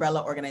know,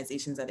 umbrella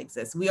organizations that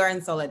exist. We are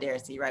in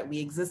solidarity, right? We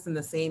exist in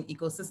the same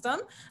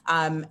ecosystem.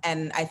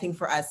 And I think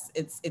for us,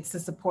 it's to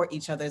support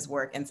each other's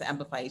work and to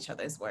amplify each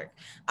other's work.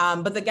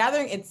 But The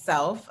Gathering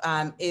itself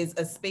is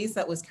a space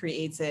that was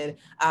created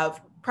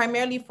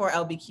primarily for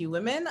LBQ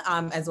women,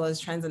 as well as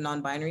trans and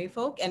non-binary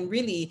folk. And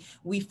really,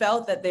 we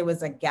felt that there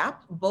was a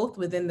gap both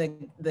within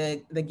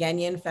the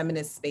Ghanaian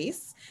feminist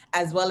space,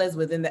 as well as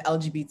within the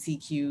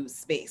LGBTQ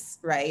space,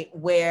 right?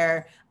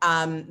 Where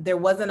there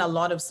wasn't a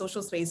lot of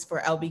social space for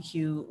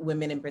LBQ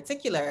women in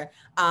particular.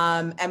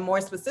 And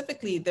more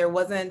specifically, there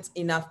wasn't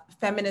enough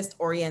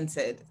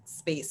feminist-oriented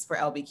space for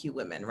LBQ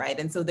women, right?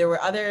 And so there were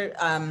other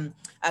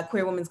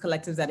queer women's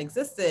collectives that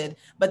existed,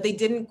 but they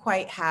didn't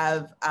quite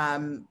have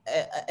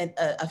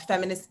a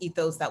feminist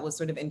ethos that was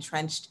sort of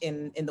entrenched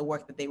in the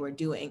work that they were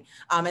doing.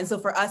 And so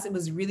for us, it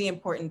was really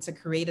important to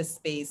create a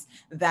space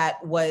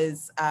that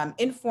was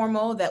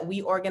informal, that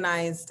we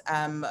organized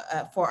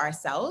for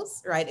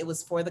ourselves, right? It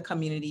was for the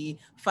community,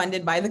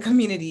 funded by the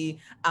community,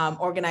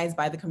 organized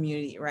by the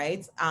community,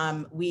 right?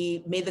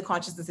 We made the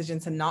conscious decision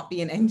to not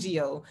be an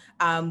NGO.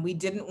 We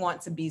didn't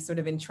want to be sort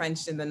of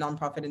entrenched in the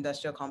nonprofit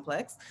industrial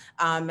complex.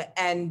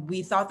 And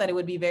we thought that it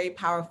would be very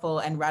powerful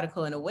and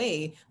radical in a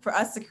way for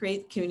us to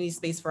create community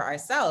space for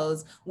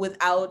ourselves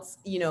without,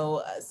 you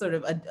know, sort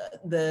of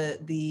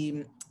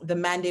the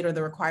mandate or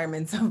the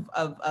requirements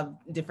of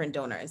different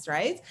donors,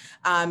 right?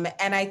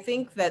 And I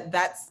think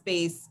that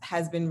space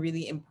has been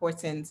really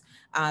important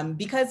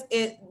because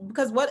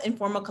what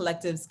informal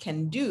collectives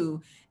can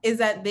do is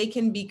that they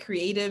can be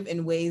creative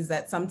in ways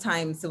that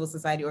sometimes civil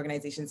society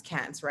organizations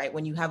can't, right?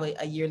 When you have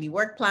a yearly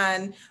work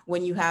plan,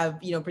 when you have,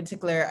 you know,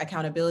 particular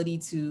accountability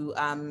to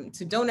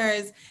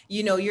donors,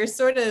 you know, you're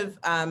sort of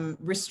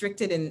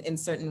restricted in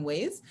certain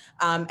ways.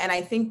 And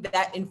I think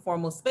that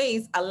informal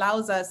space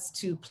allows us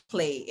to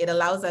play. It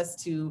allows us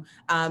to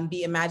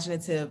be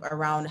imaginative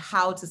around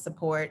how to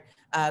support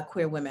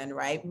queer women,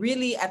 right?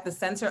 Really at the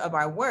center of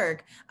our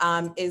work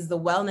is the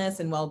wellness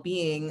and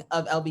well-being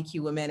of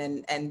LBQ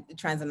women and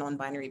trans and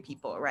non-binary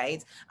people,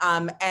 right?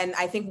 And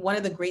I think one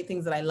of the great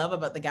things that I love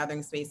about the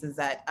Gathering space is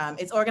that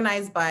it's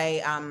organized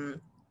by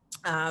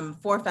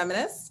 4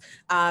 feminists.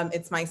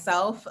 It's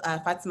myself,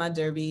 Fatima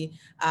Derby,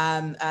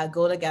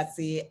 Golda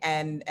Gatsi,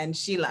 and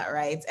Sheila,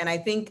 right? And I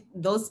think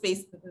those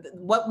space,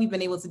 what we've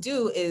been able to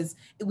do is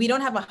we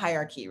don't have a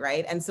hierarchy,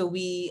 right? And so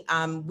we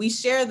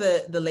share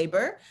the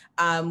labor,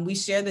 we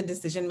share the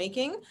decision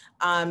making,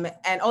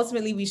 and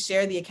ultimately we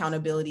share the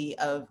accountability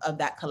of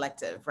that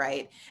collective,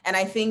 right? And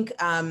I think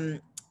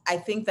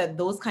that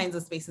those kinds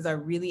of spaces are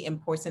really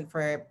important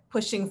for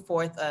pushing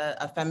forth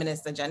a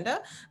feminist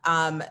agenda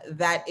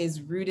that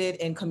is rooted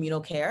in communal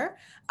care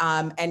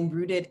and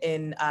rooted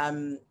in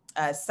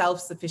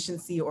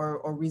self-sufficiency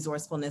or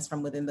resourcefulness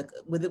from within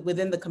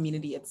the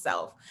community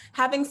itself.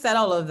 Having said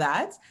all of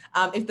that,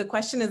 if the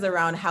question is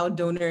around how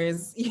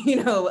donors,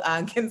 you know,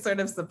 can sort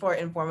of support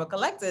informal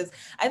collectives,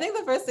 I think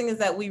the first thing is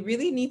that we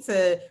really need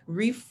to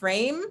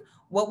reframe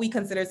what we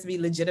consider to be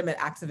legitimate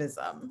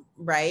activism,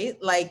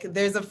 right? Like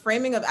there's a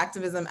framing of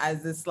activism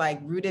as this like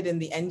rooted in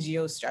the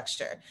NGO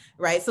structure,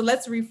 right? So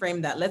let's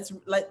reframe that.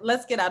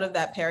 Let's get out of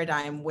that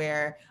paradigm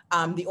where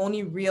the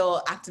only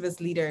real activist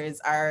leaders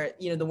are,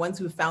 you know, the ones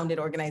who founded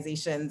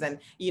organizations and,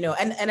 you know,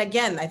 and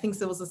again, I think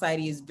civil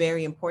society is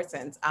very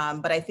important,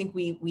 but I think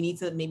we need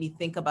to maybe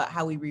think about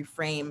how we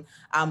reframe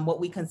what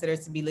we consider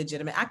to be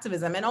legitimate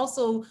activism and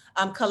also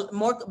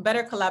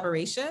better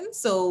collaboration.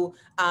 So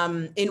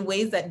in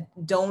ways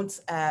that don't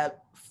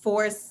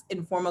force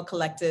informal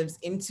collectives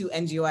into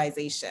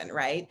NGOization,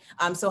 right?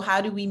 So how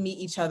do we meet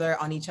each other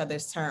on each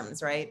other's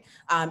terms, right?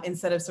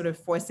 Instead of sort of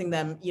forcing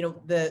them, you know,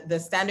 the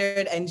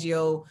standard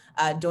NGO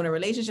donor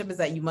relationship is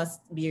that you must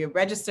be a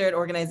registered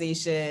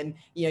organization,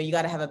 you know, you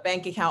got to have a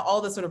bank account, all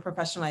the sort of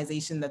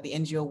professionalization that the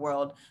NGO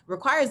world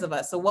requires of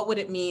us. So what would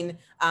it mean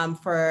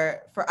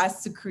for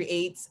us to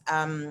create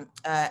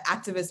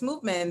activist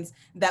movements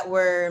that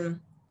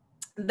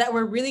that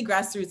were really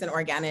grassroots and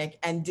organic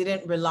and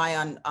didn't rely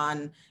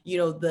on you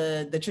know,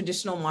 the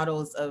traditional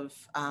models of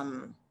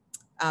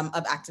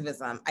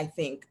activism, I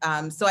think.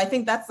 So I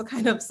think that's the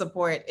kind of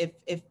support,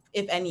 if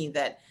any,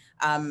 that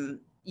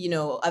you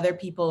know, other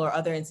people or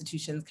other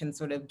institutions can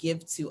sort of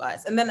give to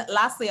us. And then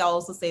lastly, I'll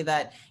also say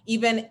that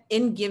even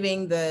in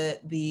giving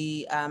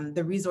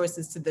the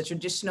resources to the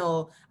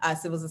traditional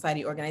civil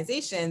society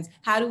organizations,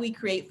 how do we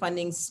create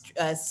funding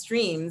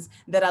streams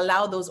that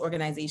allow those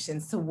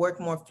organizations to work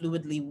more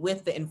fluidly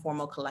with the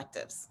informal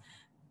collectives?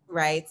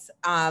 Right.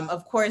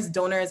 Of course,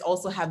 donors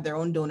also have their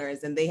own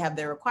donors and they have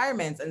their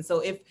requirements. And so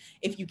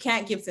if you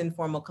can't give to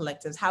informal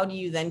collectives, how do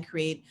you then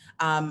create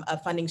a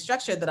funding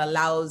structure that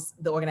allows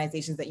the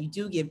organizations that you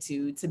do give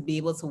to be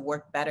able to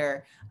work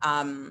better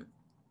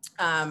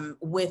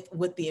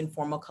with the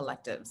informal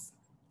collectives?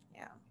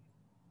 Yeah.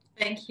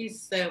 Thank you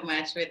so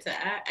much, Rita.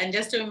 And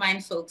just to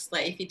remind folks,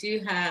 like, if you do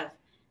have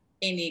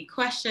any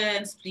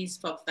questions, please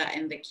pop that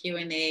in the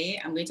Q&A.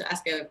 I'm going to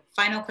ask a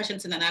final question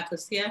to Nana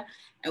Akosua,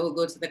 and we'll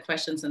go to the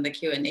questions in the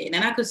Q&A.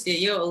 Nana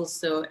Akosua, you're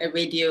also a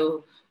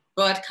radio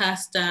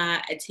broadcaster,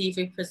 a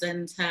TV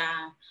presenter.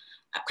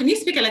 Can you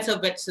speak a little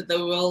bit to the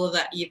role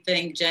that you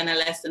think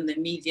journalists and the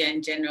media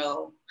in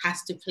general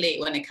has to play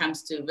when it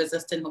comes to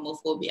resisting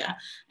homophobia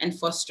and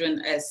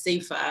fostering a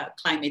safer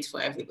climate for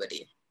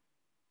everybody?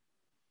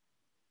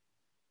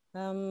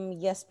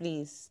 Yes,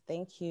 please.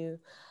 Thank you.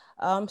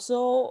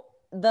 So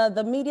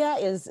the media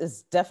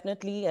is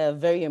definitely a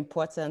very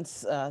important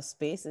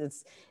space.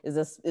 It's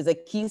a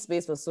key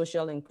space for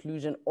social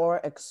inclusion or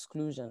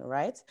exclusion,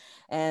 right?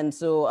 And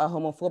so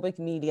homophobic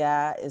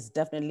media is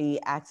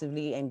definitely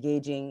actively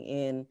engaging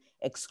in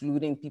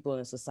excluding people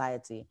in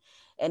society.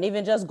 And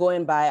even just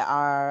going by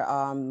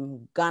our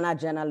Ghana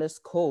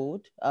Journalist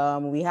Code,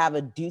 we have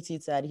a duty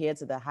to adhere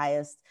to the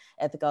highest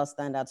ethical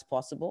standards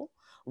possible.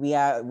 We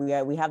have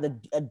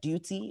a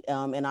duty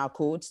in our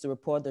codes to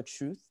report the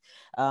truth,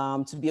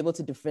 to be able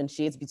to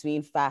differentiate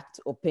between fact,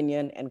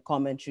 opinion, and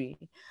commentary.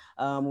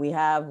 We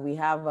have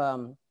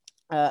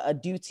a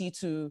duty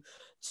to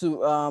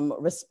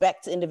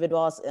respect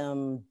individuals'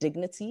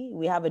 dignity.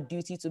 We have a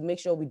duty to make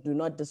sure we do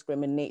not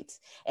discriminate,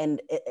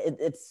 and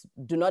it's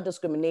do not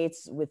discriminate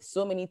with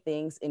so many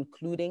things,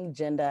 including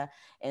gender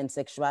and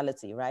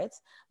sexuality, right?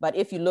 But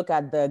if you look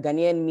at the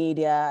Ghanaian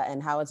media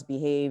and how it's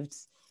behaved,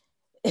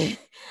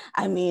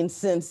 I mean,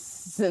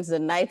 since the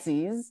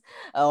 90s,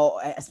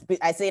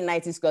 I say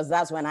 90s because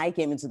that's when I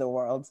came into the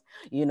world,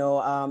 you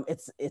know,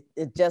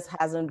 it just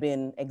hasn't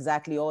been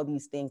exactly all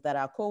these things that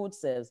our code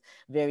says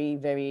very,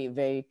 very,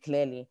 very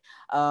clearly.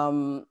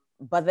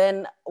 But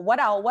then what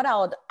I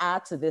would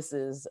add to this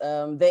is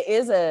there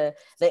is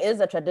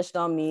a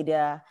traditional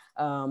media,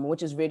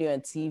 which is radio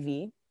and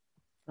TV,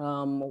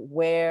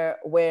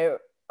 where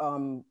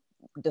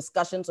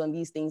discussions on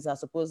these things are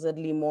supposed to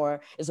be more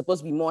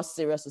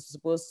serious, it's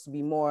supposed to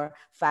be more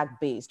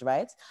fact-based,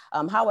 right?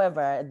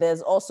 However,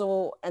 there's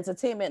also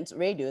entertainment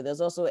radio,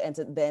 there's also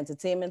the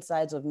entertainment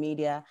sides of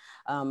media,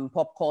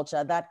 pop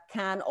culture that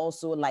can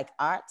also, like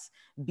art,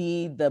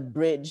 be the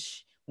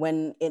bridge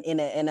when in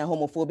a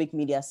homophobic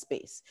media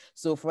space.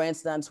 So for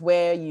instance,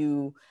 where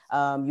you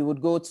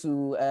would go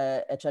to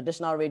a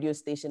traditional radio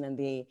station and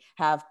they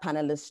have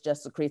panelists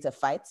just to create a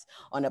fight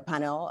on a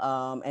panel,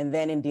 and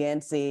then in the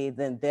end say,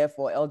 then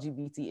therefore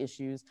LGBT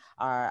issues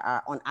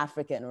are on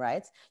African,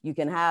 right? You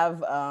can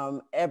have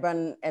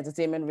urban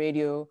entertainment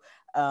radio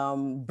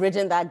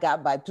bridging that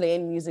gap by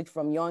playing music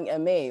from Young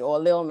M.A. or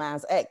Lil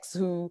Nas X,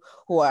 who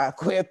are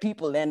queer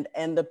people, and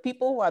the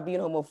people who are being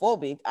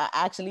homophobic are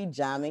actually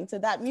jamming to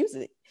that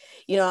music.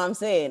 You know what I'm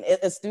saying?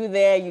 It's through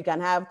there you can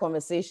have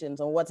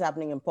conversations on what's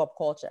happening in pop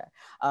culture.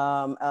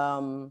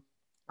 The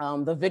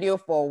video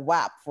for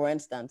WAP, for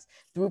instance,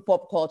 through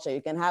pop culture,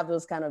 you can have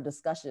those kind of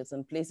discussions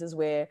in places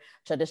where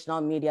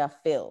traditional media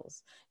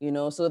fails. You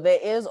know, so there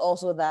is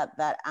also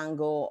that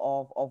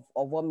angle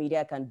of what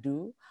media can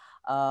do.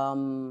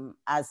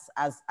 As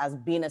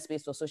being a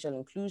space for social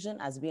inclusion,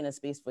 as being a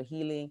space for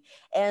healing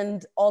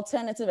and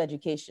alternative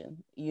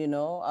education, you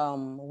know,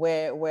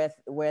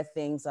 where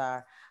things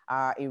are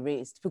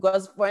erased.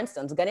 Because, for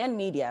instance, Ghanaian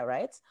media,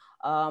 right,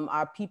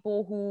 are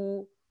people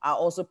who are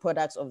also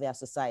products of their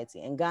society.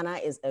 And Ghana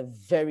is a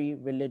very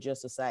religious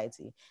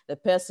society. The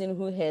person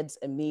who heads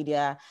a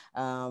media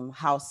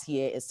house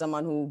here is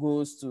someone who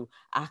goes to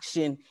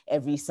action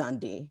every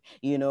Sunday.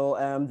 You know,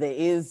 there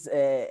is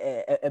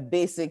a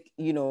basic,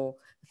 you know,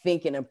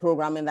 thinking and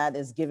programming that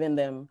is given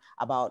them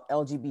about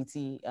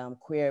LGBT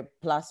queer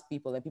plus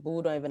people and people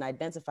who don't even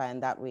identify in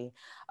that way,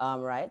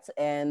 right?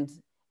 And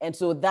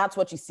so that's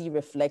what you see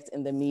reflect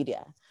in the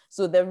media.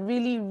 So there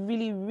really,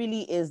 really,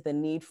 really is the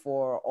need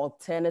for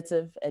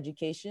alternative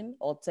education,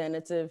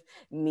 alternative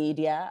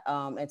media,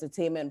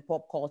 entertainment,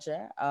 pop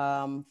culture,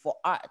 for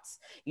arts,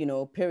 you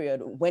know,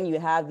 period, when you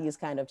have these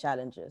kind of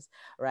challenges,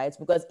 right?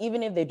 Because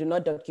even if they do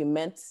not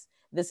document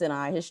this in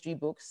our history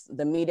books,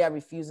 the media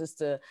refuses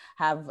to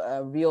have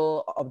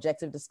real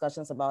objective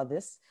discussions about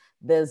this,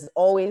 there's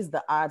always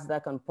the arts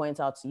that can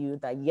point out to you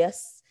that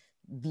yes,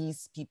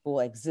 these people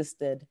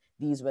existed,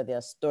 these were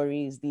their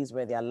stories, these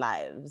were their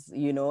lives,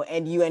 you know,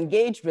 and you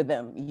engaged with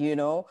them, you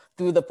know,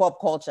 through the pop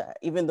culture,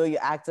 even though you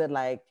acted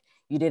like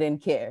you didn't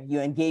care, you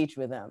engaged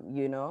with them,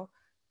 you know?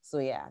 So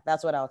yeah,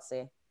 that's what I would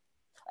say.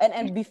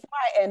 And before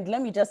I end,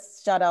 let me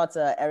just shout out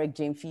Eric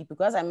Jamefee,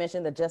 because I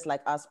mentioned the Just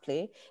Like Us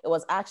play. It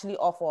was actually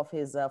off of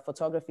his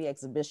photography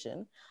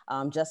exhibition,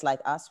 Just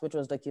Like Us, which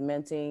was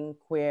documenting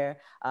queer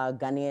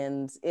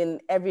Ghanaians in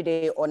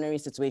everyday ordinary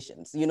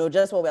situations. You know,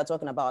 just what we are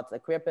talking about, a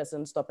queer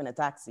person stopping a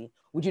taxi.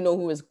 Would you know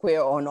who is queer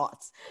or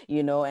not?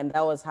 You know, and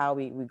that was how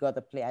we got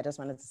the play. I just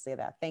wanted to say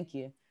that. Thank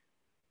you.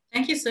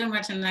 Thank you so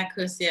much,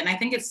 Akosua. And I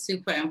think it's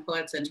super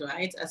important,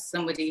 right? As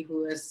somebody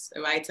who is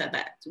a writer,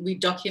 that we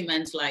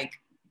document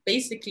like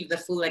basically the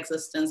full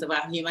existence of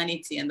our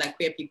humanity, and that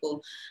queer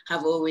people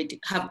have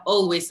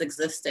always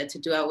existed, to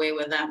do away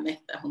with that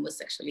myth that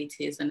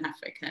homosexuality is an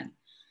African.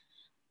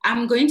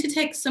 I'm going to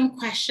take some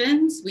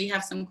questions. We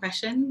have some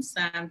questions.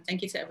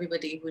 Thank you to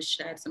everybody who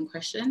shared some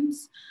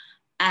questions.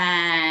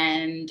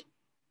 And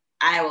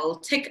I will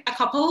take a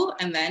couple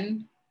and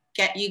then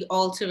get you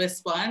all to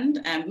respond.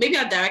 Maybe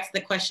I'll direct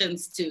the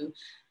questions to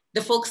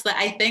the folks that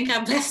I think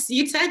are best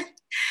suited.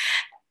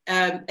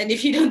 And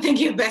if you don't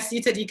think you're best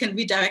suited, you can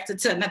be directed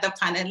to another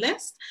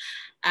panelist,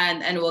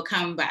 and we'll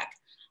come back.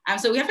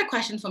 So we have a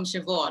question from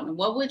Siobhan.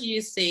 What would you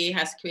say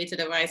has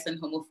created a rise in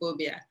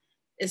homophobia?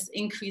 Is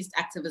increased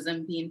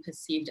activism being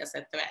perceived as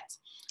a threat?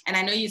 And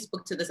I know you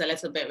spoke to this a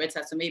little bit,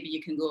 Rita, so maybe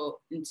you can go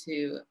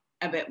into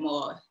a bit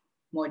more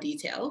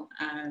detail.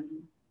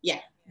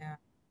 Yeah.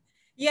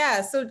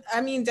 Yeah, so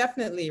I mean,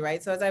 definitely,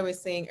 right? So as I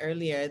was saying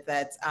earlier,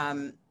 that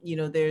you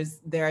know,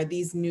 there are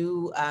these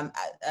new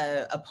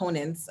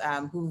opponents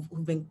who've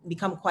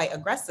become quite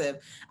aggressive,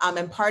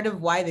 and part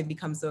of why they've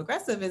become so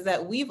aggressive is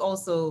that we've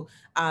also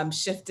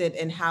shifted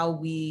in how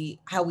we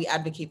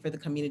advocate for the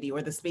community,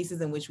 or the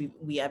spaces in which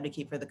we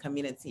advocate for the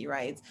community,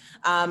 right?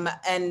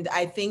 And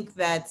I think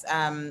that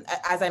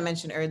as I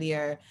mentioned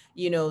earlier,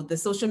 you know, the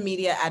social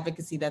media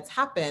advocacy that's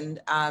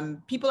happened,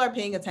 people are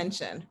paying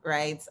attention,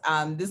 right?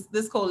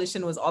 This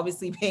coalition was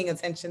obviously paying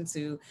attention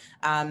to,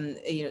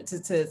 you know,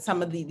 to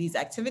some of these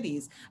activities,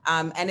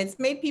 and it's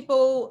made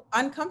people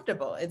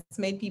uncomfortable. It's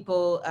made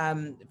people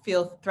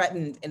feel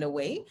threatened in a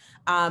way.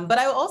 But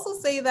I will also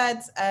say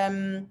that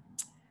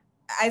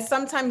I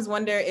sometimes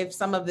wonder if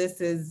some of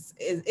this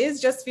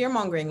is just fear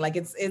mongering. Like,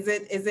 is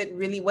it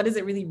really, what is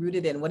it really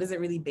rooted in? What is it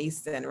really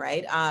based in,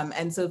 right?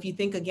 And so if you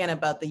think again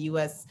about the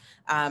U.S.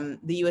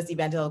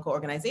 Evangelical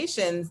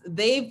organizations,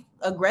 they've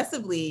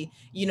aggressively,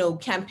 you know,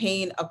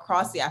 campaigned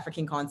across the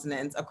African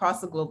continent,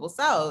 across the global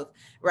South,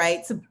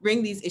 right, to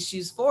bring these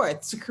issues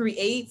forth, to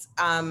create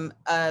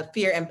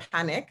fear and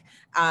panic,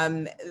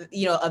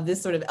 you know, of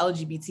this sort of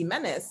LGBT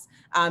menace.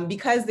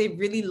 Because they've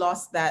really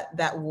lost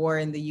that war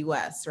in the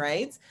US,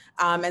 right?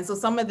 And so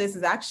some of this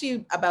is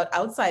actually about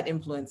outside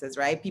influences,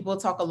 right? People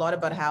talk a lot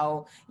about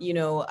how, you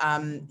know,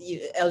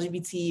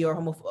 LGBT or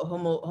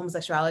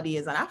homosexuality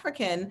is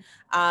un-African,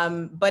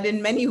 but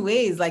in many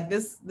ways, like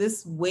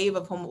this wave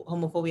of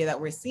homophobia that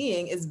we're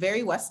seeing is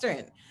very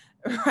Western,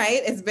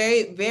 right? It's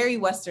very, very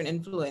Western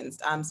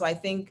influenced. So I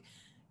think,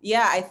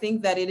 yeah, I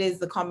think that it is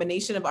the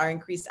combination of our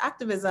increased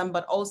activism,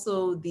 but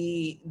also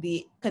the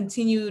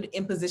continued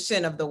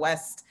imposition of the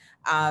West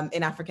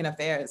in African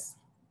affairs.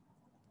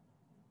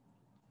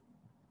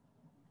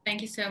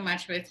 Thank you so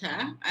much,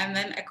 Rita. And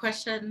then a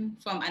question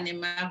from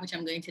Anima, which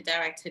I'm going to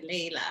direct to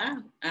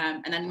Laila.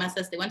 And Anima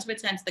says they want to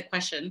return to the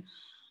question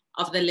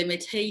of the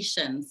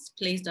limitations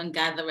placed on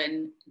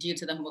gathering due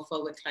to the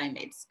homophobic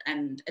climates.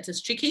 And it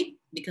is tricky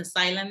because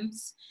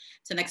silence,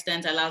 to an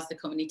extent, allows the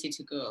community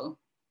to grow.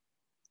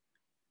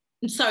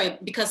 Sorry,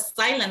 because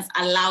silence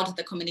allowed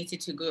the community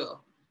to grow.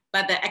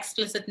 But the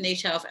explicit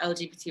nature of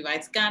LGBT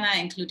rights Ghana,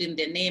 including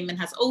their naming,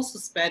 has also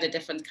spurred a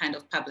different kind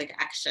of public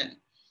action.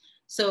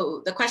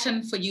 So the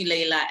question for you,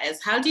 Laila,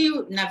 is how do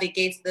you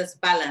navigate this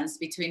balance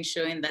between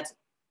showing that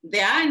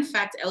there are in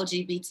fact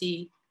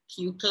LGBTQ+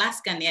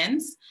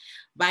 Ghanaians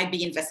by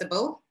being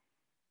visible,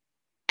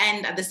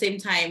 and at the same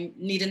time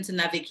needing to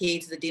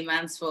navigate the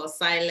demands for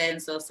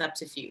silence or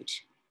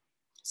subterfuge?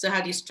 So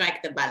how do you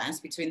strike the balance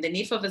between the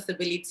need for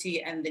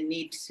visibility and the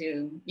need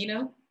to, you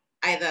know,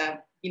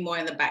 either be more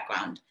in the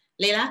background?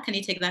 Laila, can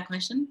you take that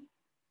question?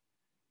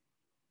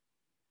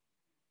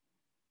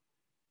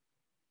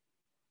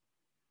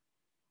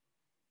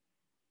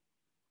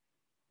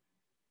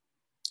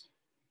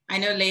 I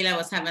know Laila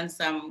was having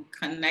some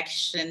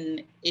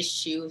connection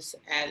issues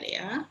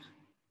earlier.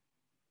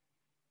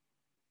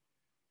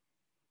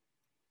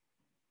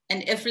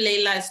 And if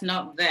Laila is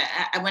not there,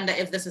 I wonder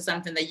if this is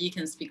something that you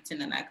can speak to,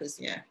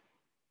 Akosua.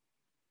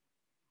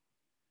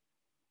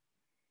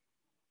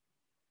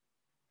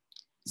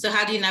 So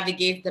how do you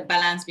navigate the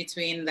balance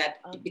between that,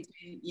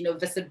 between, you know,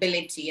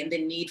 visibility and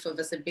the need for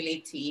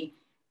visibility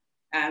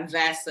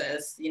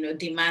versus, you know,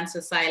 demands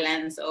for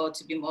silence or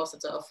to be more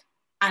sort of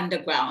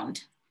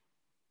underground?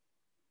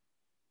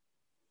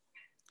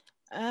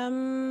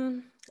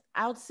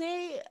 I would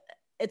say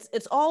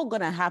it's all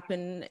gonna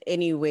happen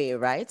anyway,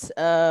 right?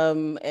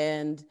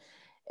 And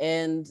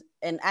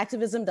and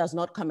activism does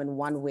not come in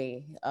one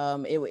way.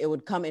 It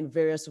would come in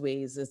various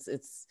ways.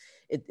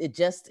 It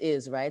just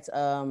is, right?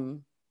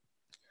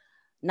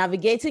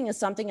 Navigating is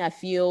something I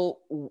feel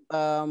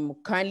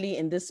currently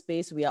in this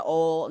space, we are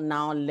all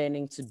now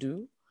learning to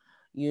do.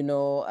 You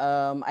know,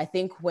 I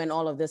think when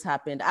all of this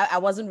happened, I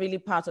wasn't really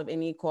part of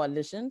any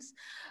coalitions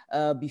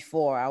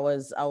before. I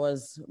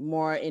was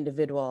more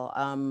individual.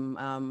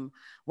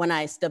 When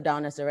I stepped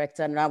down as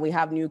director, now we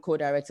have new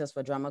co-directors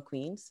for Drama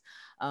Queens.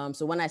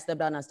 So when I stepped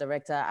down as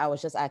director, I was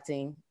just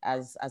acting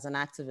as an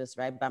activist,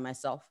 right, by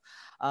myself.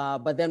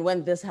 But then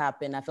when this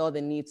happened, I felt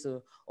the need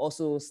to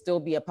also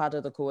still be a part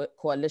of the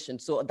coalition.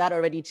 So that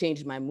already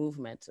changed my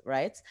movement,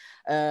 right?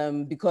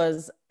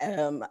 Because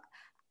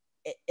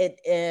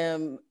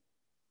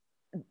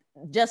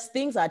just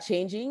things are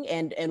changing,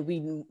 and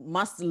we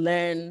must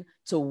learn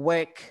to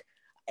work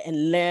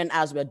and learn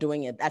as we're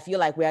doing it. I feel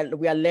like we are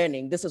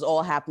learning. This is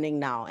all happening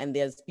now, and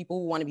there's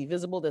people who want to be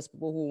visible, there's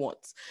people who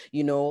won't.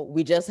 You know,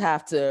 we just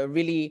have to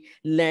really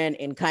learn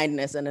in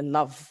kindness and in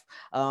love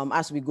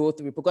as we go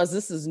through, because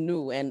this is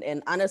new.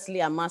 And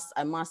honestly, I must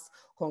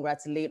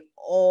congratulate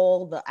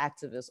all the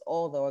activists,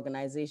 all the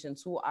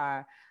organizations who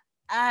are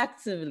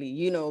actively,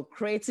 you know,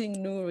 creating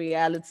new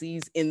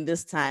realities in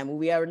this time.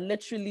 We are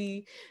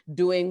literally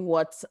doing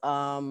what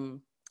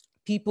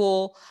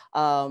people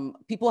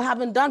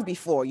haven't done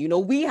before. You know,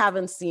 we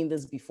haven't seen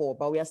this before,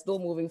 but we are still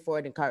moving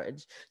forward in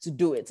courage to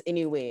do it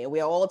anyway. We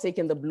are all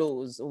taking the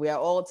blows. We are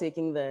all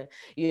taking the,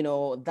 you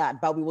know,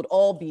 that, but we would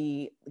all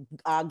be,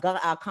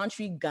 our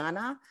country,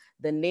 Ghana,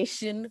 the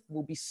nation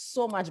will be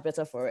so much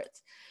better for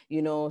it,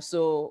 you know.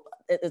 So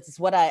it's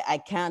what I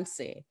can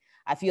say.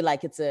 I feel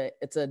like it's a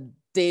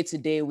day to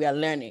day we are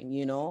learning,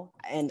 you know,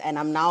 and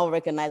I'm now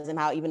recognizing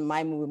how even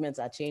my movements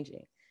are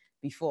changing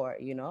before,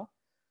 you know.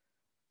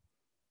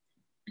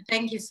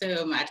 Thank you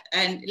so much.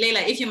 And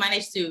Laila, if you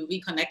manage to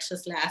reconnect,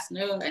 just let us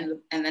know,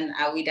 and then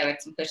I'll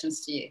redirect some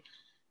questions to you.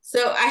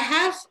 So I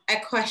have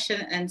a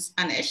question in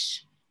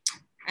Spanish.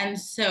 And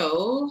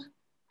so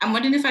I'm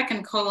wondering if I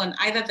can call on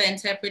either the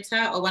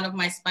interpreter or one of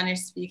my Spanish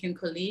speaking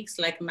colleagues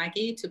like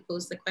Maggie to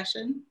pose the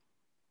question.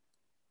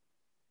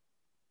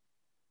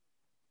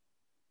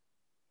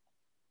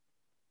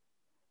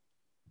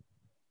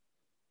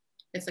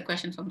 It's a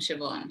question from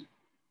Siobhan.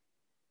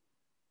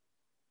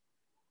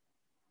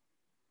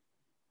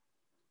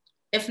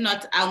 If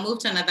not, I'll move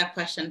to another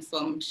question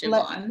from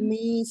Siobhan. Let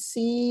me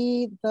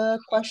see the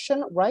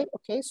question, right?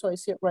 Okay, so I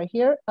see it right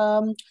here.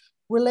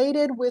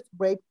 Related with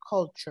rape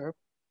culture,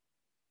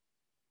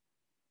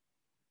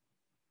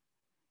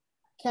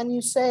 can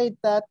you say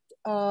that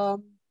the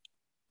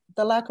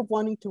lack of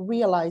wanting to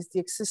realize the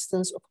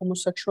existence of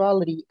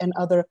homosexuality and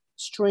other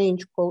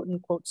strange quote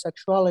unquote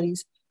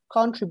sexualities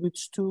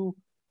contributes to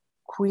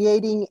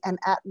creating an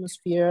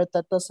atmosphere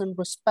that doesn't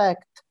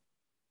respect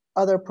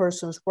other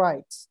person's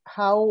rights?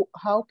 How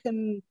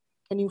can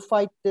you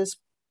fight this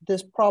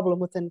problem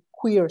within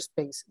queer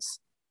spaces?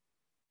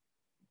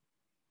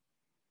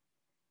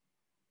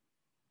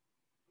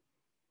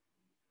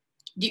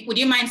 Would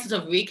you mind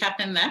sort of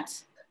recapping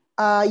that?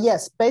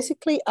 Yes,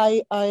 basically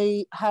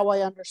how I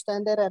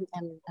understand it, and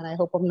I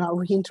hope I'm not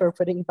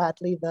reinterpreting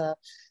badly the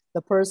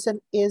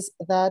person, is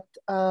that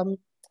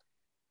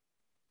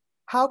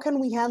how can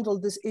we handle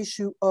this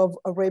issue of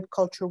a rape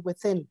culture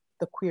within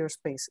the queer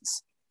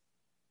spaces?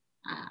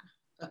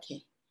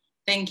 Okay,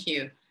 thank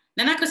you.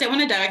 Nana, because I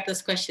want to direct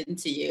this question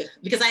to you,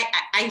 because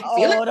I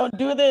feel like— don't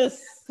do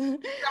this.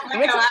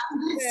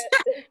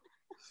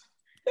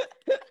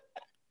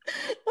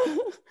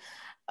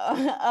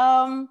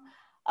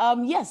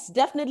 Yes,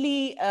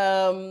 definitely.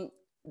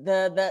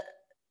 The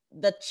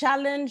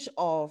challenge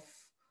of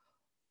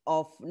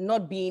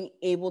not being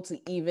able to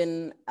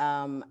even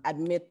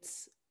admit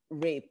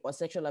rape or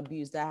sexual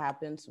abuse that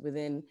happens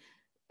within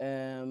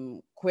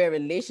queer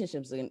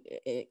relationships,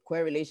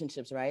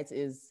 right,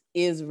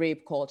 is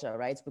rape culture,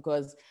 right?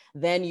 Because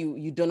then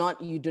you do not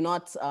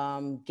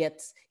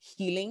get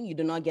healing, you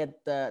do not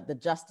get the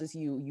justice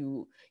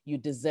you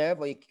deserve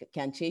or you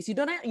can chase. You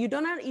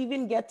do not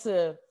even get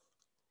to.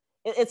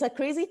 It's a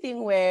crazy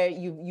thing where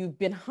you've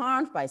been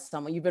harmed by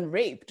someone, you've been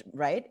raped,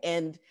 right?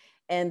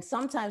 And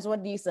sometimes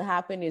what needs to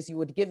happen is you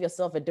would give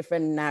yourself a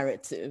different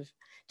narrative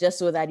just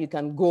so that you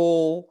can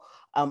go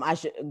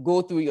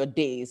through your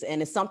days.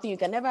 And it's something you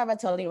can never ever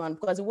tell anyone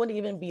because it wouldn't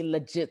even be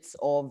legit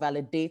or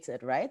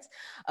validated, right?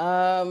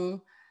 I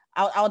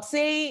would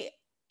say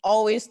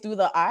always through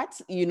the art,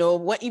 you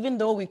know, even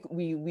though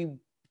we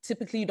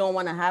typically don't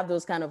want to have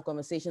those kind of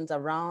conversations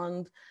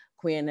around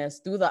queerness,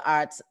 through the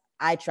arts,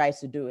 I try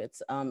to do it,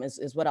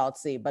 is what I would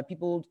say, but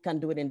people can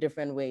do it in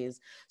different ways.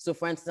 So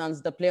for instance,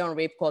 the play on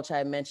rape culture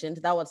I mentioned,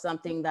 that was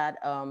something that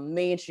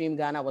mainstream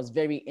Ghana was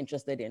very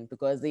interested in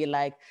because they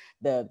like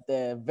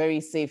the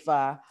very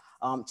safer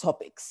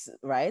topics,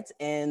 right?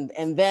 And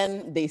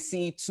then they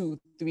see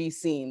 2-3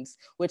 scenes,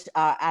 which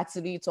are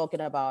actually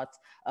talking about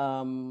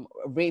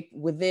rape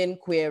within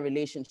queer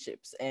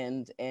relationships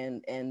and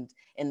the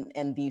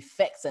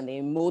effects and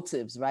the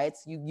motives, right?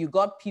 You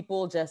got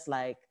people just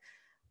like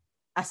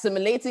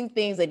assimilating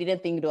things I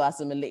didn't think to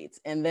assimilate,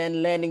 and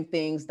then learning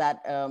things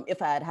that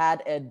if I had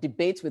had a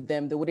debate with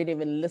them, they wouldn't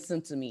even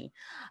listen to me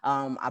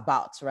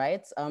about,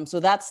 right? So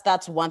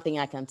that's one thing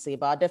I can say,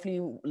 but I'd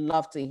definitely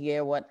love to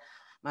hear what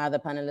my other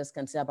panelists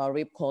can say about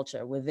rape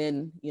culture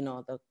within, you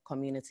know, the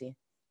community.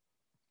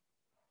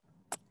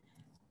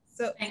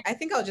 So I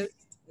think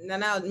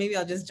maybe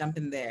I'll just jump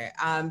in there.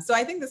 So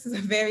I think this is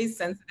a very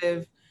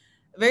sensitive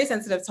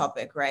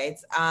topic, right?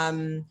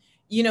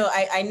 You know,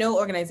 I know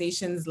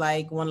organizations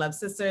like One Love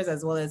Sisters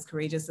as well as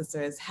Courageous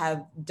Sisters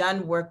have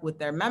done work with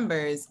their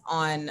members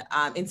on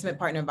intimate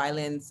partner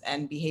violence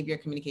and behavior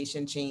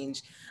communication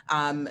change,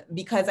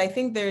 because I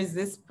think there's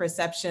this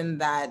perception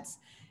that,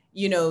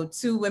 you know,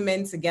 two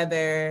women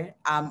together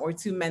or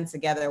two men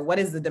together, what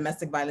is the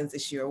domestic violence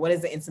issue or what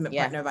is the intimate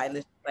partner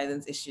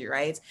violence issue,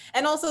 right?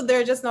 And also there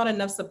are just not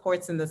enough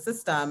supports in the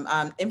system,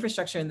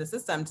 infrastructure in the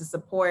system to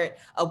support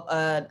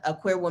a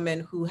queer woman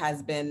who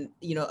has been,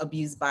 you know,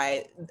 abused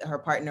by her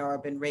partner or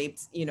been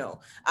raped, you know.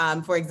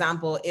 For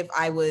example, if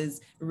I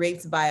was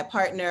raped by a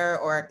partner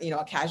or, you know,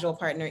 a casual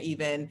partner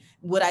even,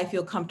 would I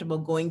feel comfortable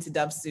going to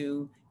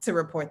DubSU to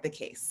report the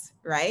case,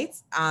 right?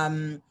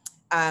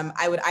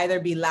 I would either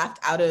be laughed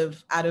out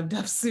of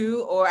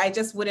DubSU, or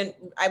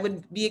I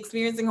would be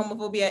experiencing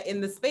homophobia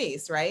in the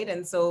space, right?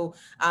 And so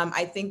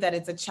I think that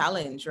it's a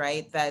challenge,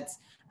 right? That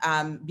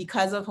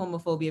because of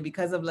homophobia,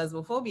 because of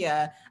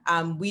lesbophobia,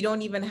 we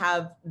don't even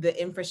have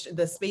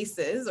the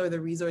spaces or the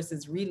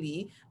resources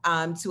really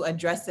to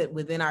address it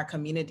within our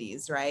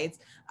communities, right?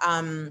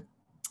 And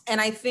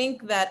I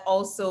think that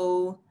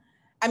also,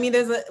 I mean,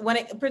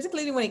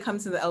 particularly when it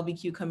comes to the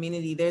LBQ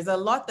community, there's a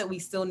lot that we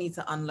still need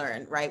to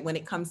unlearn, right? When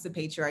it comes to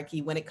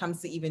patriarchy, when it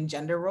comes to even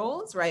gender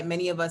roles, right?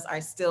 Many of us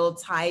are still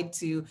tied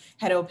to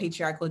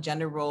heteropatriarchal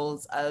gender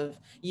roles of,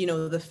 you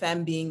know, the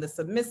femme being the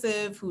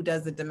submissive, who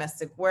does the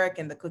domestic work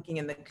and the cooking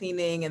and the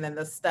cleaning, and then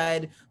the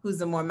stud, who's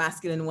the more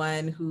masculine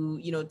one, who,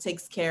 you know,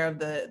 takes care of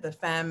the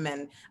femme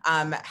and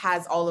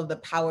has all of the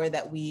power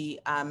that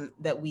we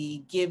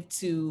give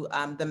to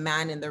the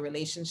man in the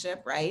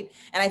relationship, right?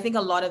 And I think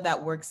a lot of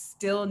that work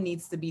still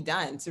needs to be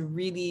done to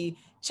really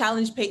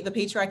challenge the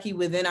patriarchy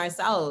within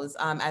ourselves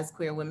as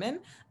queer women.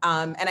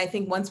 And I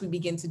think once we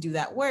begin to do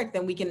that work,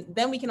 then we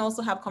can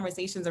also have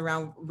conversations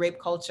around rape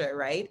culture,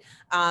 right?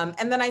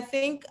 And then I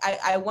think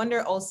I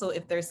wonder also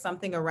if there's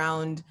something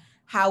around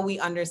how we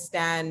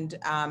understand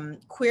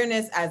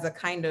queerness as a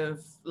kind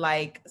of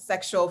like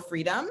sexual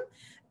freedom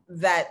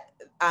that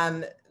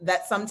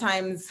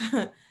sometimes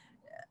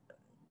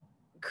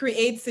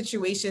create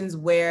situations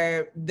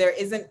where there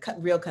isn't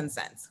real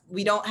consent.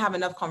 We don't have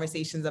enough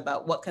conversations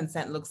about what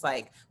consent looks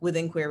like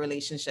within queer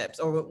relationships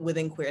or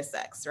within queer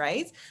sex,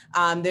 right?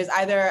 There's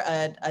either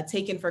a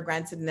taken for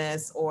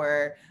grantedness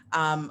or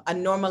a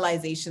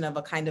normalization of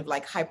a kind of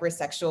like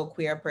hypersexual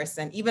queer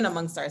person, even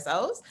amongst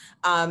ourselves,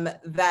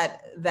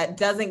 that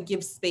doesn't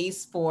give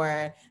space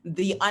for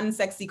the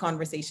unsexy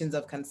conversations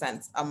of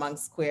consent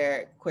amongst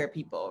queer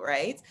people,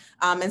 right?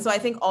 And so I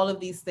think all of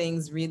these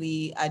things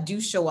really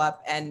do show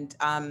up and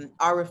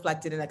are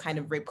reflected in a kind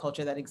of rape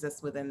culture that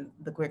exists within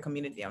the queer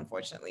community,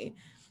 unfortunately.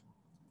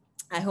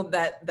 I hope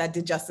that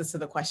did justice to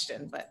the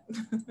question, but.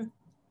 Yeah.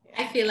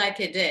 I feel like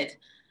it did.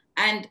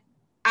 And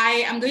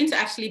I am going to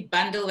actually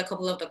bundle a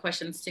couple of the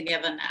questions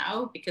together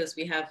now because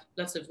we have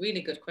lots of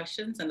really good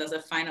questions and there's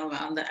a final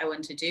round that I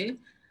want to do.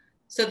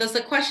 So there's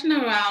a question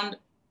around,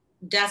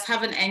 does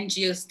having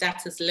NGO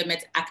status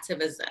limit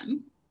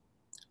activism?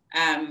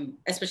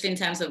 Especially in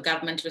terms of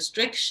government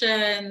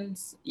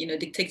restrictions, you know,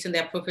 dictating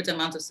the appropriate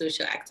amount of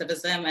social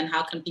activism, and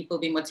how can people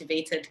be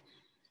motivated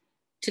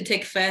to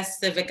take first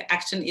civic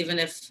action even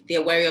if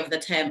they're wary of the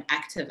term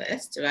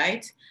activist,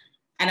 right?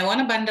 And I want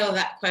to bundle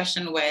that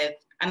question with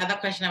another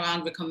question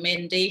around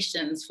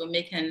recommendations for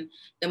making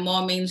the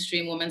more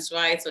mainstream women's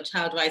rights or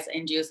child rights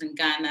NGOs in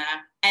Ghana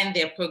and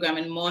their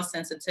programming more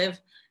sensitive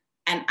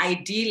and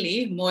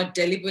ideally more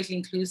deliberately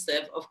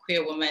inclusive of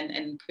queer women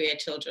and queer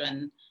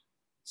children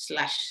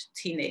 /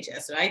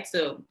 teenagers, right?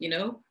 So, you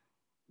know,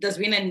 does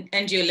being an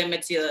NGO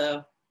limit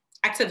your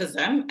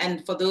activism?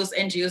 And for those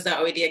NGOs that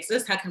already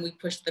exist, how can we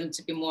push them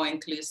to be more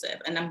inclusive?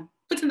 And I'm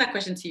putting that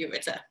question to you,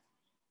 Rita.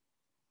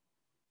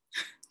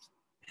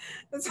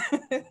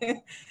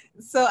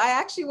 So I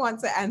actually want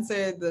to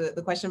answer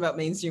the question about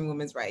mainstream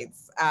women's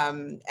rights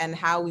and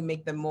how we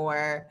make them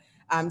more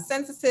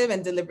sensitive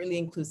and deliberately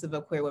inclusive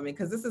of queer women,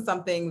 because this is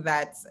something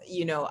that,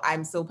 you know,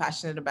 I'm so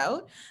passionate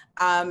about.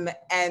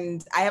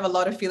 And I have a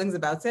lot of feelings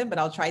about it, but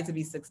I'll try to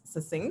be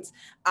succinct.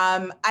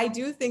 I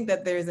do think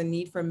that there is a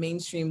need for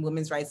mainstream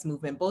women's rights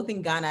movement, both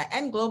in Ghana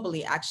and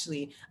globally,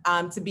 actually,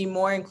 to be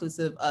more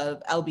inclusive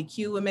of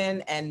LBQ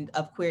women and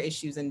of queer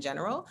issues in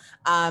general.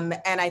 And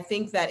I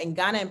think that in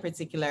Ghana in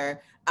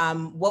particular,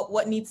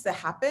 what needs to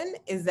happen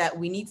is that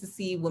we need to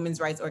see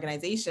women's rights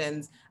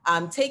organizations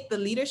take the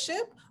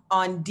leadership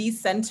on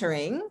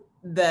decentering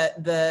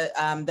the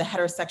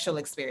heterosexual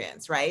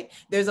experience, right?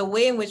 There's a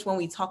way in which when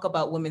we talk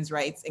about women's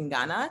rights in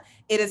Ghana,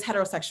 it is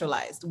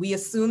heterosexualized. We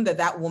assume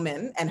that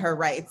woman and her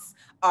rights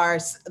are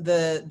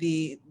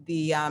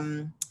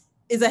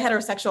is a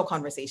heterosexual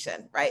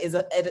conversation, right?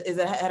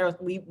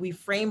 We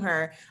frame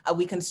her,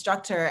 we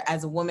construct her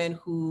as a woman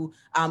who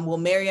will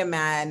marry a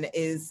man,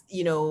 is,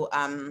 you know,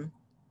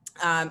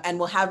 and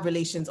will have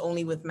relations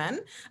only with men.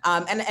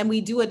 And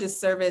we do a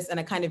disservice and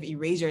a kind of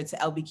erasure to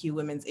LBQ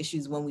women's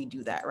issues when we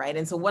do that, right?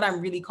 And so what I'm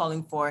really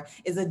calling for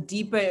is a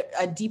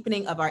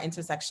deepening of our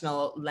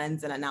intersectional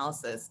lens and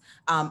analysis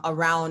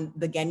around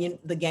the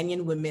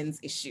Ghanaian women's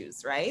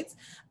issues, right?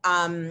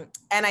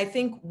 And I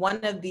think one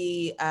of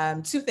the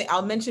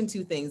I'll mention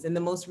two things. In the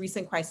most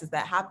recent crisis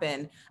that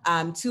happened,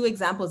 two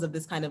examples of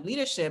this kind of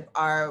leadership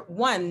are,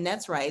 one,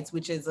 Nets Rights,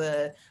 which is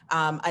a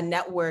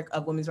network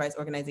of women's rights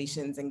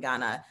organizations in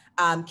Ghana,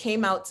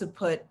 came out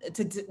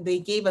they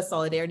gave a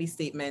solidarity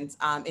statement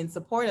in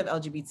support of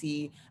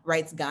LGBT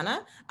rights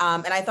Ghana.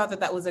 And I thought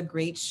that was a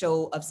great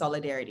show of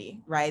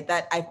solidarity, right?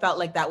 That I felt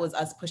like that was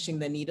us pushing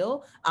the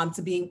needle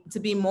to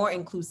be more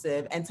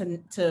inclusive and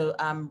to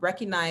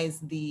recognize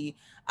the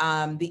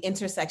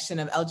intersection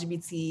of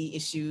LGBT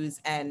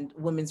issues and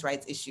women's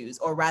rights issues,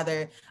 or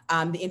rather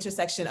the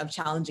intersection of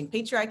challenging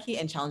patriarchy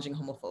and challenging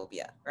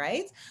homophobia,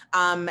 right?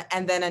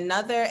 And then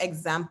another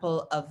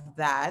example of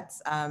that,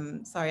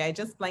 sorry, I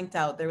just blanked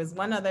out. There was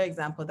one other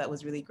example that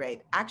was really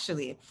great.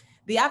 Actually,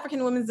 the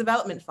African Women's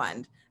Development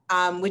Fund,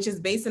 which is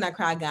based in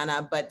Accra,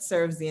 Ghana, but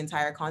serves the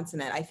entire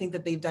continent. I think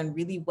that they've done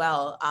really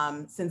well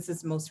since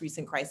this most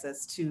recent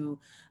crisis to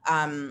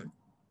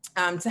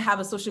have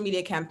a social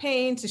media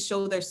campaign to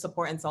show their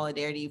support and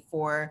solidarity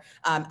for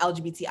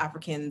LGBT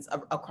Africans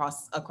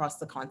across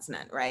the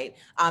continent, right?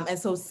 And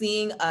so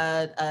seeing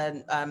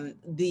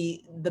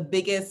the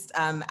biggest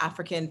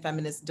African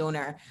feminist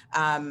donor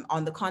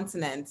on the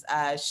continent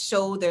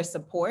show their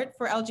support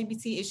for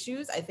LGBT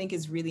issues, I think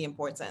is really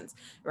important,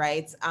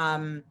 right?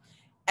 And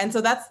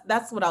so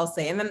that's what I'll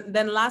say. And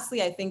then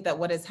lastly, I think that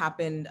what has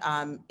happened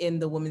in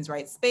the women's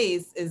rights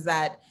space is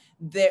that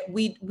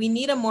we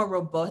need a more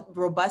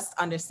robust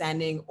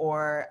understanding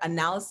or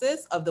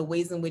analysis of the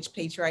ways in which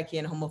patriarchy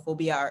and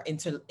homophobia are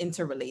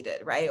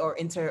interrelated, right? Or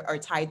are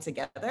tied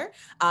together.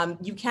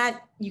 You can't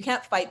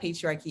fight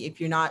patriarchy if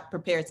you're not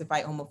prepared to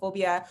fight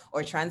homophobia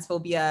or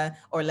transphobia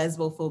or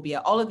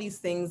lesbophobia. All of these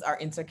things are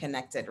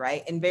interconnected,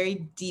 right? In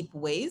very deep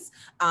ways,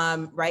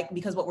 right?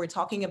 Because what we're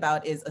talking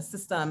about is a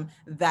system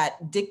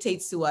that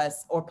dictates to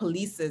us or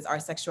polices our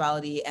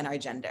sexuality and our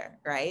gender,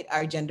 right?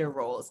 Our gender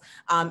roles.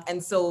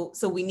 And so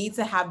we need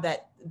to have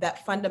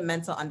that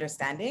fundamental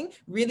understanding,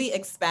 really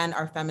expand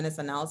our feminist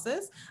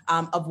analysis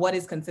of what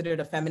is considered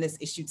a feminist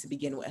issue to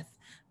begin with.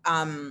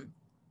 And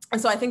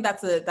so I think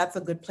that's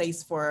a good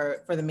place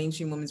for the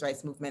mainstream women's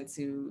rights movement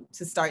to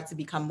start to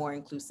become more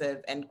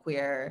inclusive and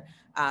queer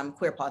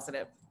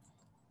positive.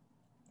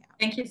 Yeah.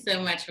 Thank you so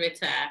much,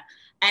 Rita.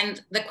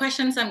 And the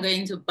questions I'm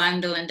going to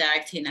bundle and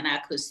direct in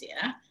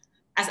Akosua.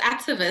 As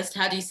activists,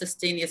 how do you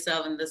sustain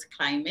yourself in this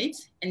climate?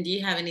 And do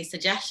you have any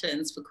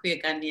suggestions for queer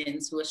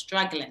Ghanaians who are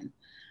struggling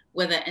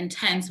with the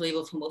intense wave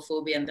of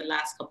homophobia in the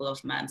last couple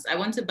of months? I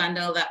want to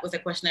bundle that with a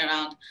question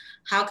around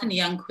how can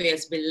young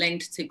queers be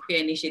linked to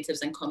queer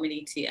initiatives and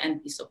community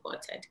and be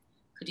supported?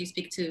 Could you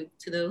speak to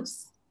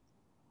those?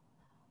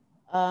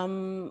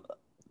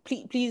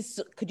 Please,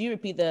 could you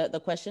repeat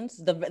the questions?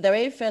 The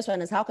very first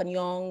one is how can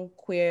young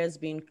queers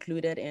be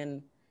included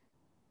in?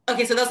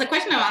 Okay, so there's a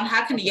question around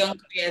how can young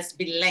queers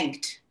be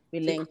linked?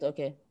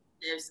 Okay.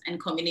 And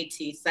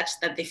communities such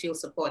that they feel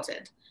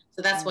supported.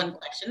 So that's one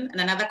question. And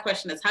another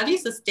question is, how do you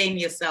sustain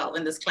yourself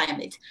in this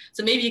climate?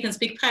 So maybe you can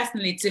speak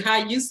personally to how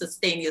you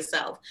sustain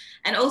yourself.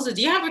 And also,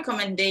 do you have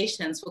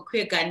recommendations for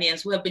queer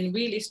Ghanaians who have been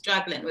really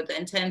struggling with the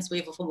intense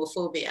wave of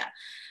homophobia,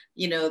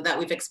 you know, that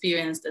we've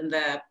experienced in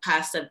the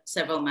past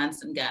several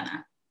months in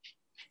Ghana?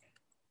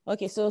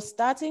 Okay, so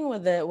starting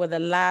with the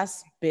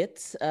last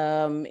bit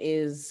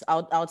is I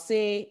would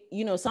say,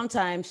 you know,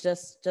 sometimes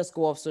just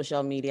go off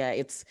social media.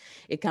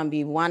 It can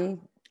be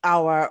 1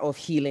 hour of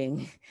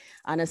healing.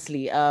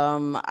 Honestly,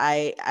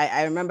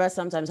 I remember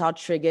sometimes how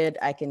triggered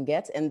I can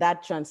get, and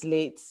that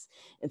translates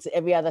into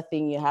every other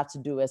thing you have to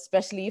do,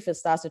 especially if it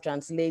starts to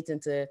translate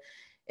into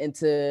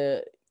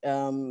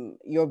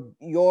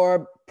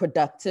your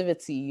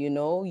productivity, you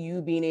know,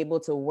 you being able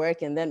to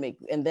work and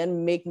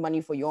then make money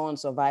for your own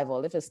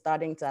survival. If it's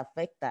starting to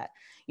affect that,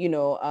 you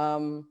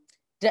know,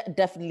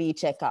 definitely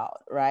check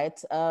out, right?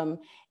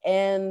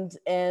 And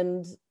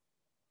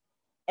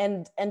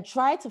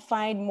try to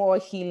find more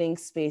healing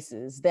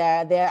spaces.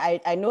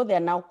 I know there are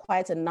now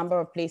quite a number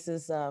of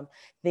places,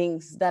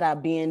 things that are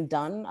being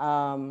done.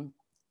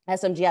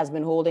 SMG has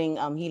been holding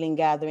healing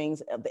gatherings.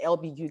 The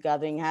LBQ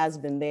gathering has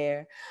been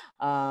there.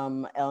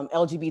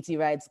 LGBT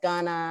Rights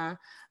Ghana,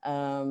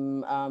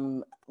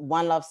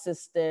 One Love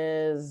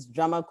Sisters,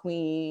 Drama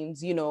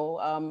Queens, you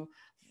know,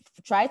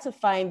 try to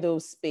find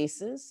those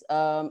spaces.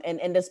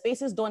 And the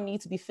spaces don't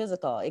need to be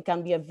physical. It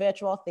can be a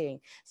virtual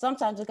thing.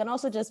 Sometimes it can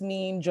also just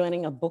mean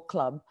joining a book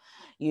club,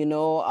 you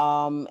know,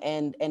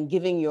 and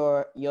giving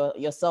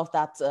yourself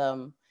that,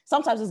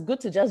 sometimes it's good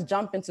to just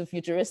jump into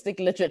futuristic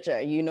literature,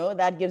 you know,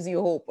 that gives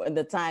you hope in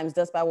the times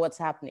despite what's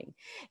happening.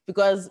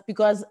 Because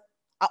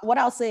what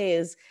I'll say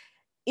is,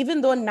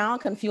 even though now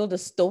can feel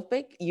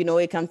dystopic, you know,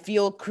 it can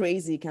feel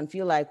crazy, it can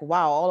feel like,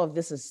 wow, all of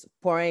this is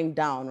pouring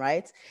down,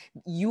 right?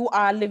 You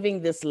are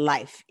living this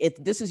life.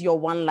 This is your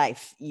one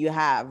life you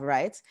have,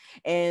 right?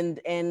 And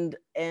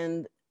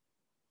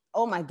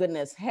oh my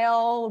goodness,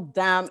 hell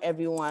damn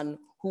everyone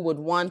who would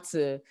want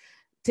to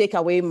take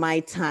away my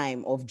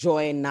time of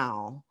joy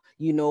now.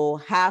 You know,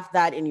 have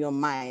that in your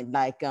mind.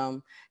 Like,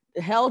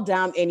 hell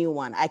damn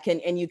anyone.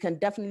 And you can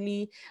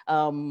definitely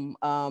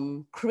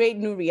create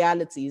new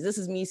realities. This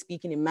is me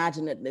speaking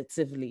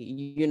imaginatively,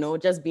 you know,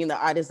 just being the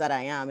artist that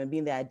I am and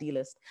being the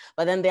idealist.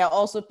 But then there are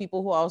also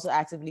people who are also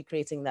actively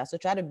creating that. So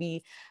try to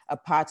be a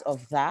part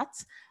of that.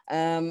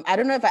 I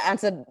don't know if I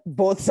answered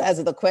both sides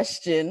of the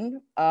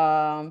question.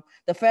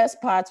 The first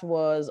part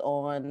was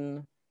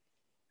on...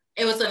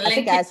 It was on LinkedIn. I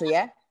think I answered,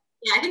 yeah?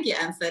 Yeah, I think you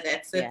answered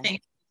it. So yeah.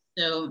 Thank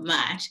you so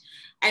much.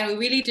 And we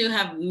really do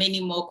have many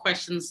more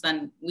questions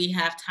than we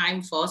have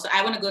time for. So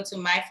I want to go to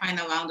my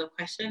final round of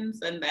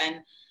questions, and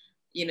then,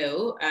 you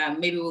know,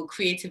 maybe we'll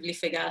creatively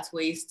figure out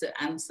ways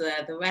to answer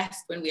the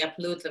rest when we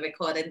upload the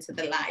recording to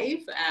the live.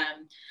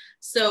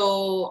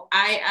 So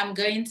I am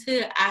going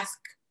to ask,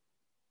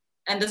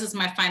 and this is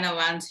my final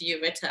round to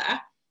you,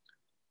 Rita.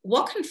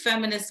 What can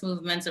feminist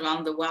movements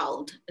around the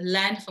world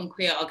learn from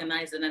queer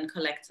organizing and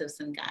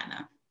collectives in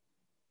Ghana?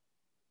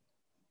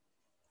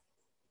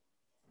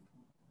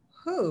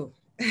 Who?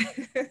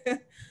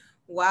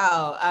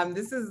 Wow,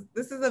 this is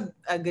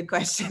a good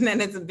question,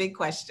 and it's a big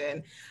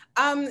question.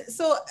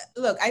 So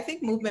look, I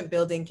think movement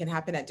building can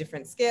happen at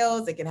different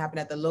scales. It can happen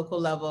at the local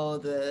level,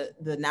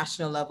 the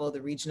national level,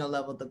 the regional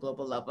level, the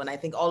global level. And I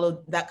think all of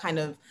that kind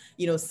of,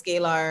 you know,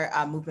 scalar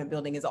movement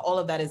building all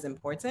of that is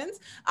important.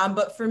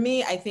 But for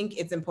me, I think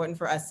it's important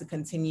for us to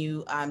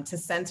continue to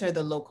center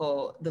the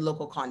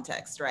local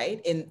context, right,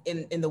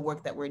 in the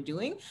work that we're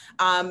doing,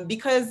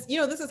 because, you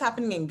know, this is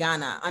happening in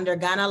Ghana under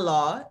Ghana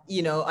law,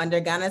 you know, under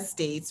Ghana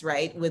states,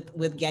 right,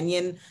 with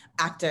Ghanaian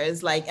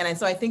actors, like, and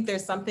so I think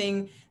there's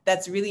something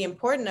that's really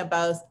important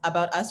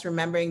about us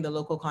remembering the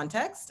local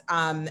context,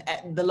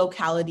 the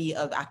locality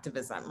of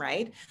activism,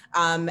 right?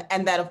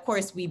 And that, of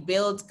course, we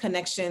build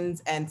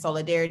connections and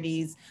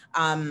solidarities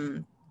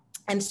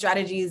and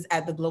strategies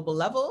at the global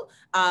level,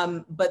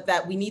 but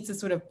that we need to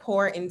sort of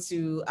pour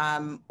into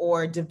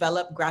or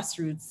develop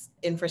grassroots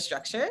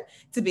infrastructure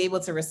to be able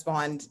to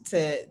respond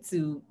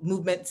to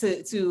movement,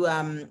 to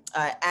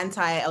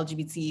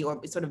anti-LGBT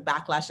or sort of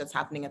backlash that's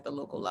happening at the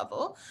local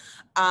level.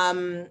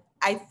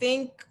 I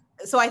think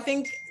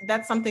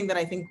that's something that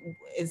I think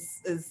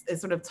is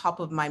sort of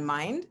top of my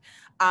mind.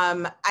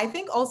 I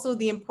think also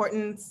the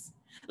importance,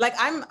 like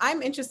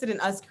I'm interested in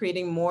us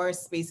creating more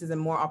spaces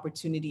and more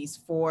opportunities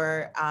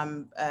for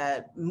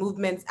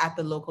movements at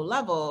the local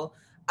level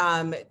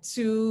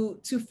to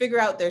figure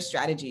out their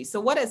strategy.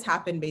 So what has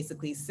happened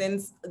basically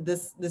since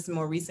this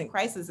more recent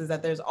crisis is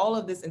that there's all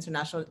of this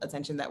international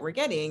attention that we're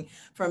getting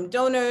from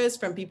donors,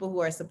 from people who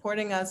are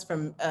supporting us,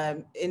 from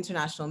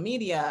international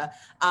media.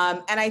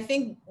 And I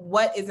think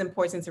what is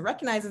important to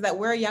recognize is that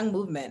we're a young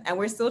movement and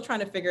we're still trying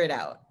to figure it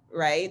out,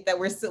 right? That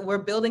we're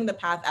building the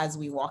path as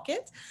we walk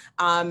it.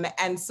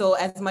 And so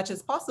as much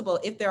as possible,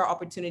 if there are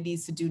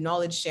opportunities to do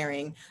knowledge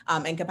sharing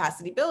and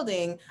capacity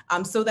building,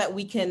 so that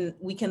we can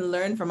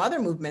learn from other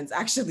movements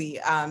actually,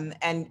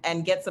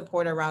 and get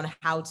support around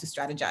how to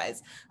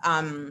strategize.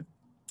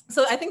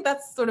 So I think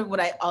that's sort of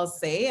what I'll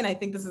say. And I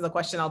think this is a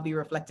question I'll be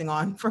reflecting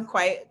on for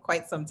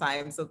quite some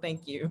time. So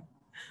thank you.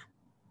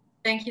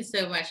 Thank you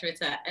so much,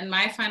 Rita. And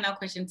my final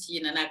question to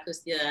you, Nana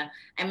Akosua,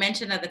 I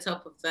mentioned at the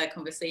top of the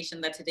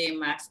conversation that today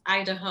marks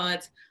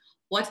IDAHOT.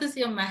 What is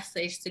your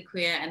message to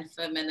queer and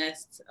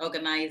feminist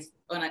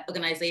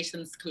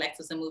organizations,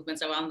 collectives, and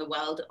movements around the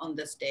world on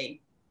this day?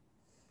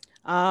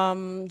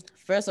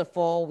 First of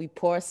all, we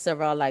pour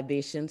several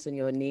libations in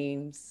your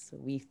names.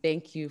 We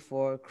thank you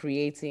for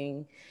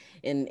creating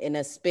in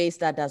a space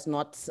that does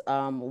not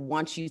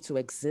want you to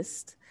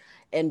exist.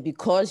 And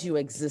because you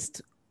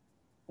exist,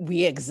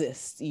 we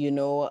exist, you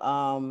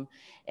know,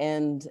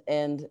 and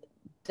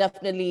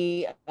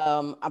definitely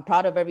I'm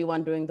proud of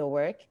everyone doing the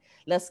work.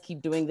 Let's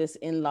keep doing this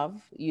in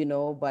love, you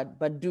know, but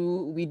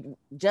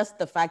just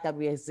the fact that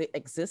we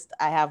exist,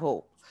 I have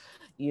hope,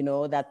 you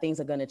know, that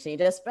things are going to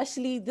change,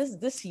 especially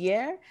this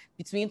year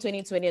between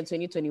 2020 and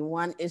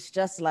 2021. It's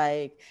just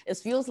like, it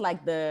feels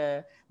like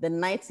the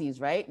 90s,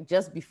 right?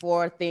 Just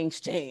before things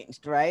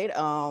changed, right?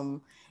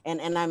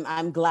 And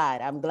I'm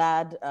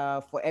glad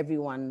for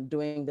everyone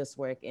doing this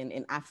work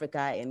in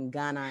Africa, in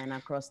Ghana, and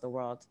across the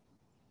world.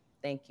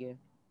 Thank you.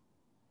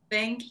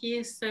 Thank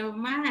you so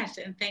much.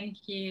 And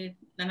thank you,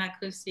 Nana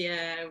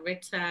Akosua,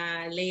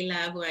 Rita,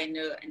 Laila, who I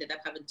know ended up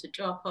having to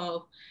drop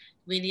off.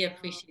 Really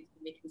appreciate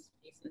you making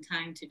space and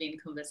time to be in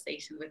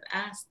conversation with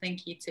us.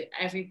 Thank you to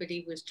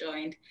everybody who's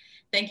joined.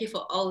 Thank you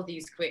for all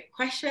these great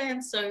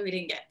questions. Sorry we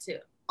didn't get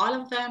to all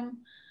of them.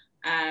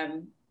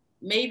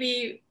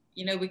 Maybe,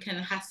 you know, we can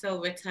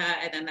hassle Rita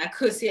and then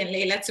Akosua and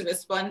Laila to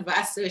respond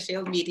via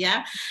social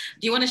media.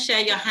 Do you want to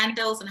share your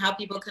handles and how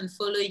people can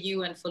follow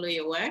you and follow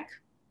your work?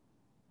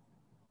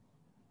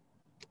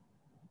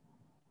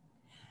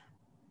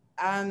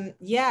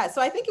 Yeah,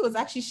 so I think it was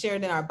actually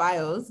shared in our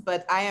bios,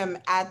 but I am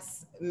at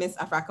Miss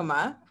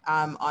Afrakama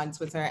on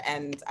Twitter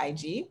and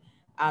IG.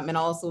 And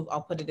also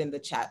I'll put it in the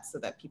chat so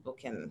that people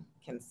can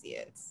see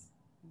it.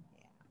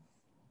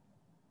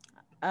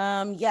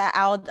 Yeah,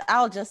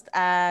 I'll just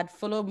add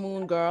follow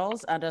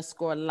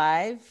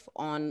moongirls_live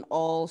on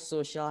all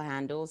social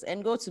handles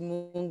and go to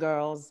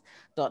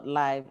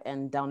moongirls.live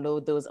and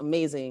download those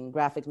amazing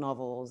graphic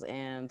novels,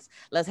 and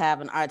let's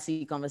have an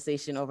artsy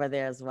conversation over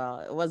there as well.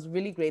 It was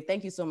really great.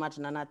 Thank you so much,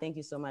 Nana. Thank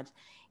you so much,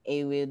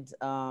 AWID,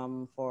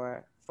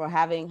 for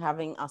having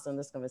us on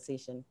this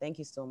conversation. Thank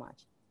you so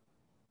much.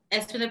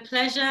 It's been a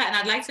pleasure, and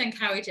I'd like to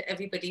encourage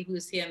everybody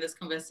who's here in this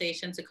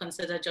conversation to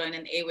consider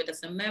joining AWID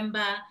as a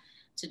member,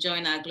 to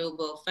join our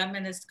global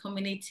feminist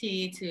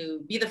community,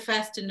 to be the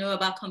first to know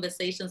about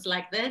conversations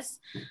like this.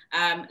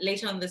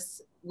 Later on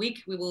this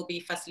week, we will be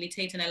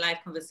facilitating a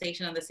live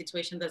conversation on the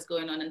situation that's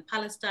going on in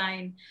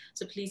Palestine.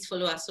 So please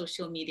follow our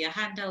social media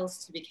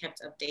handles to be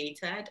kept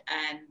updated,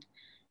 and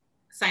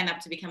sign up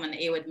to become an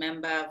AWID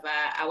member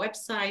via our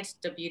website,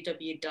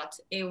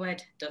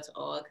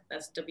 www.awid.org.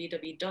 That's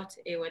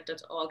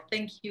www.awid.org.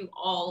 Thank you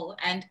all,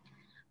 and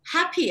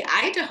happy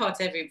IDAHOT,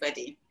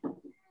 everybody.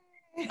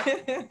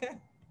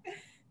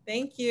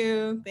 Thank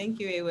you. Thank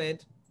you,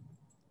 AWID.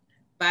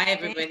 Bye,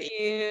 everybody. Thank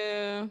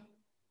you.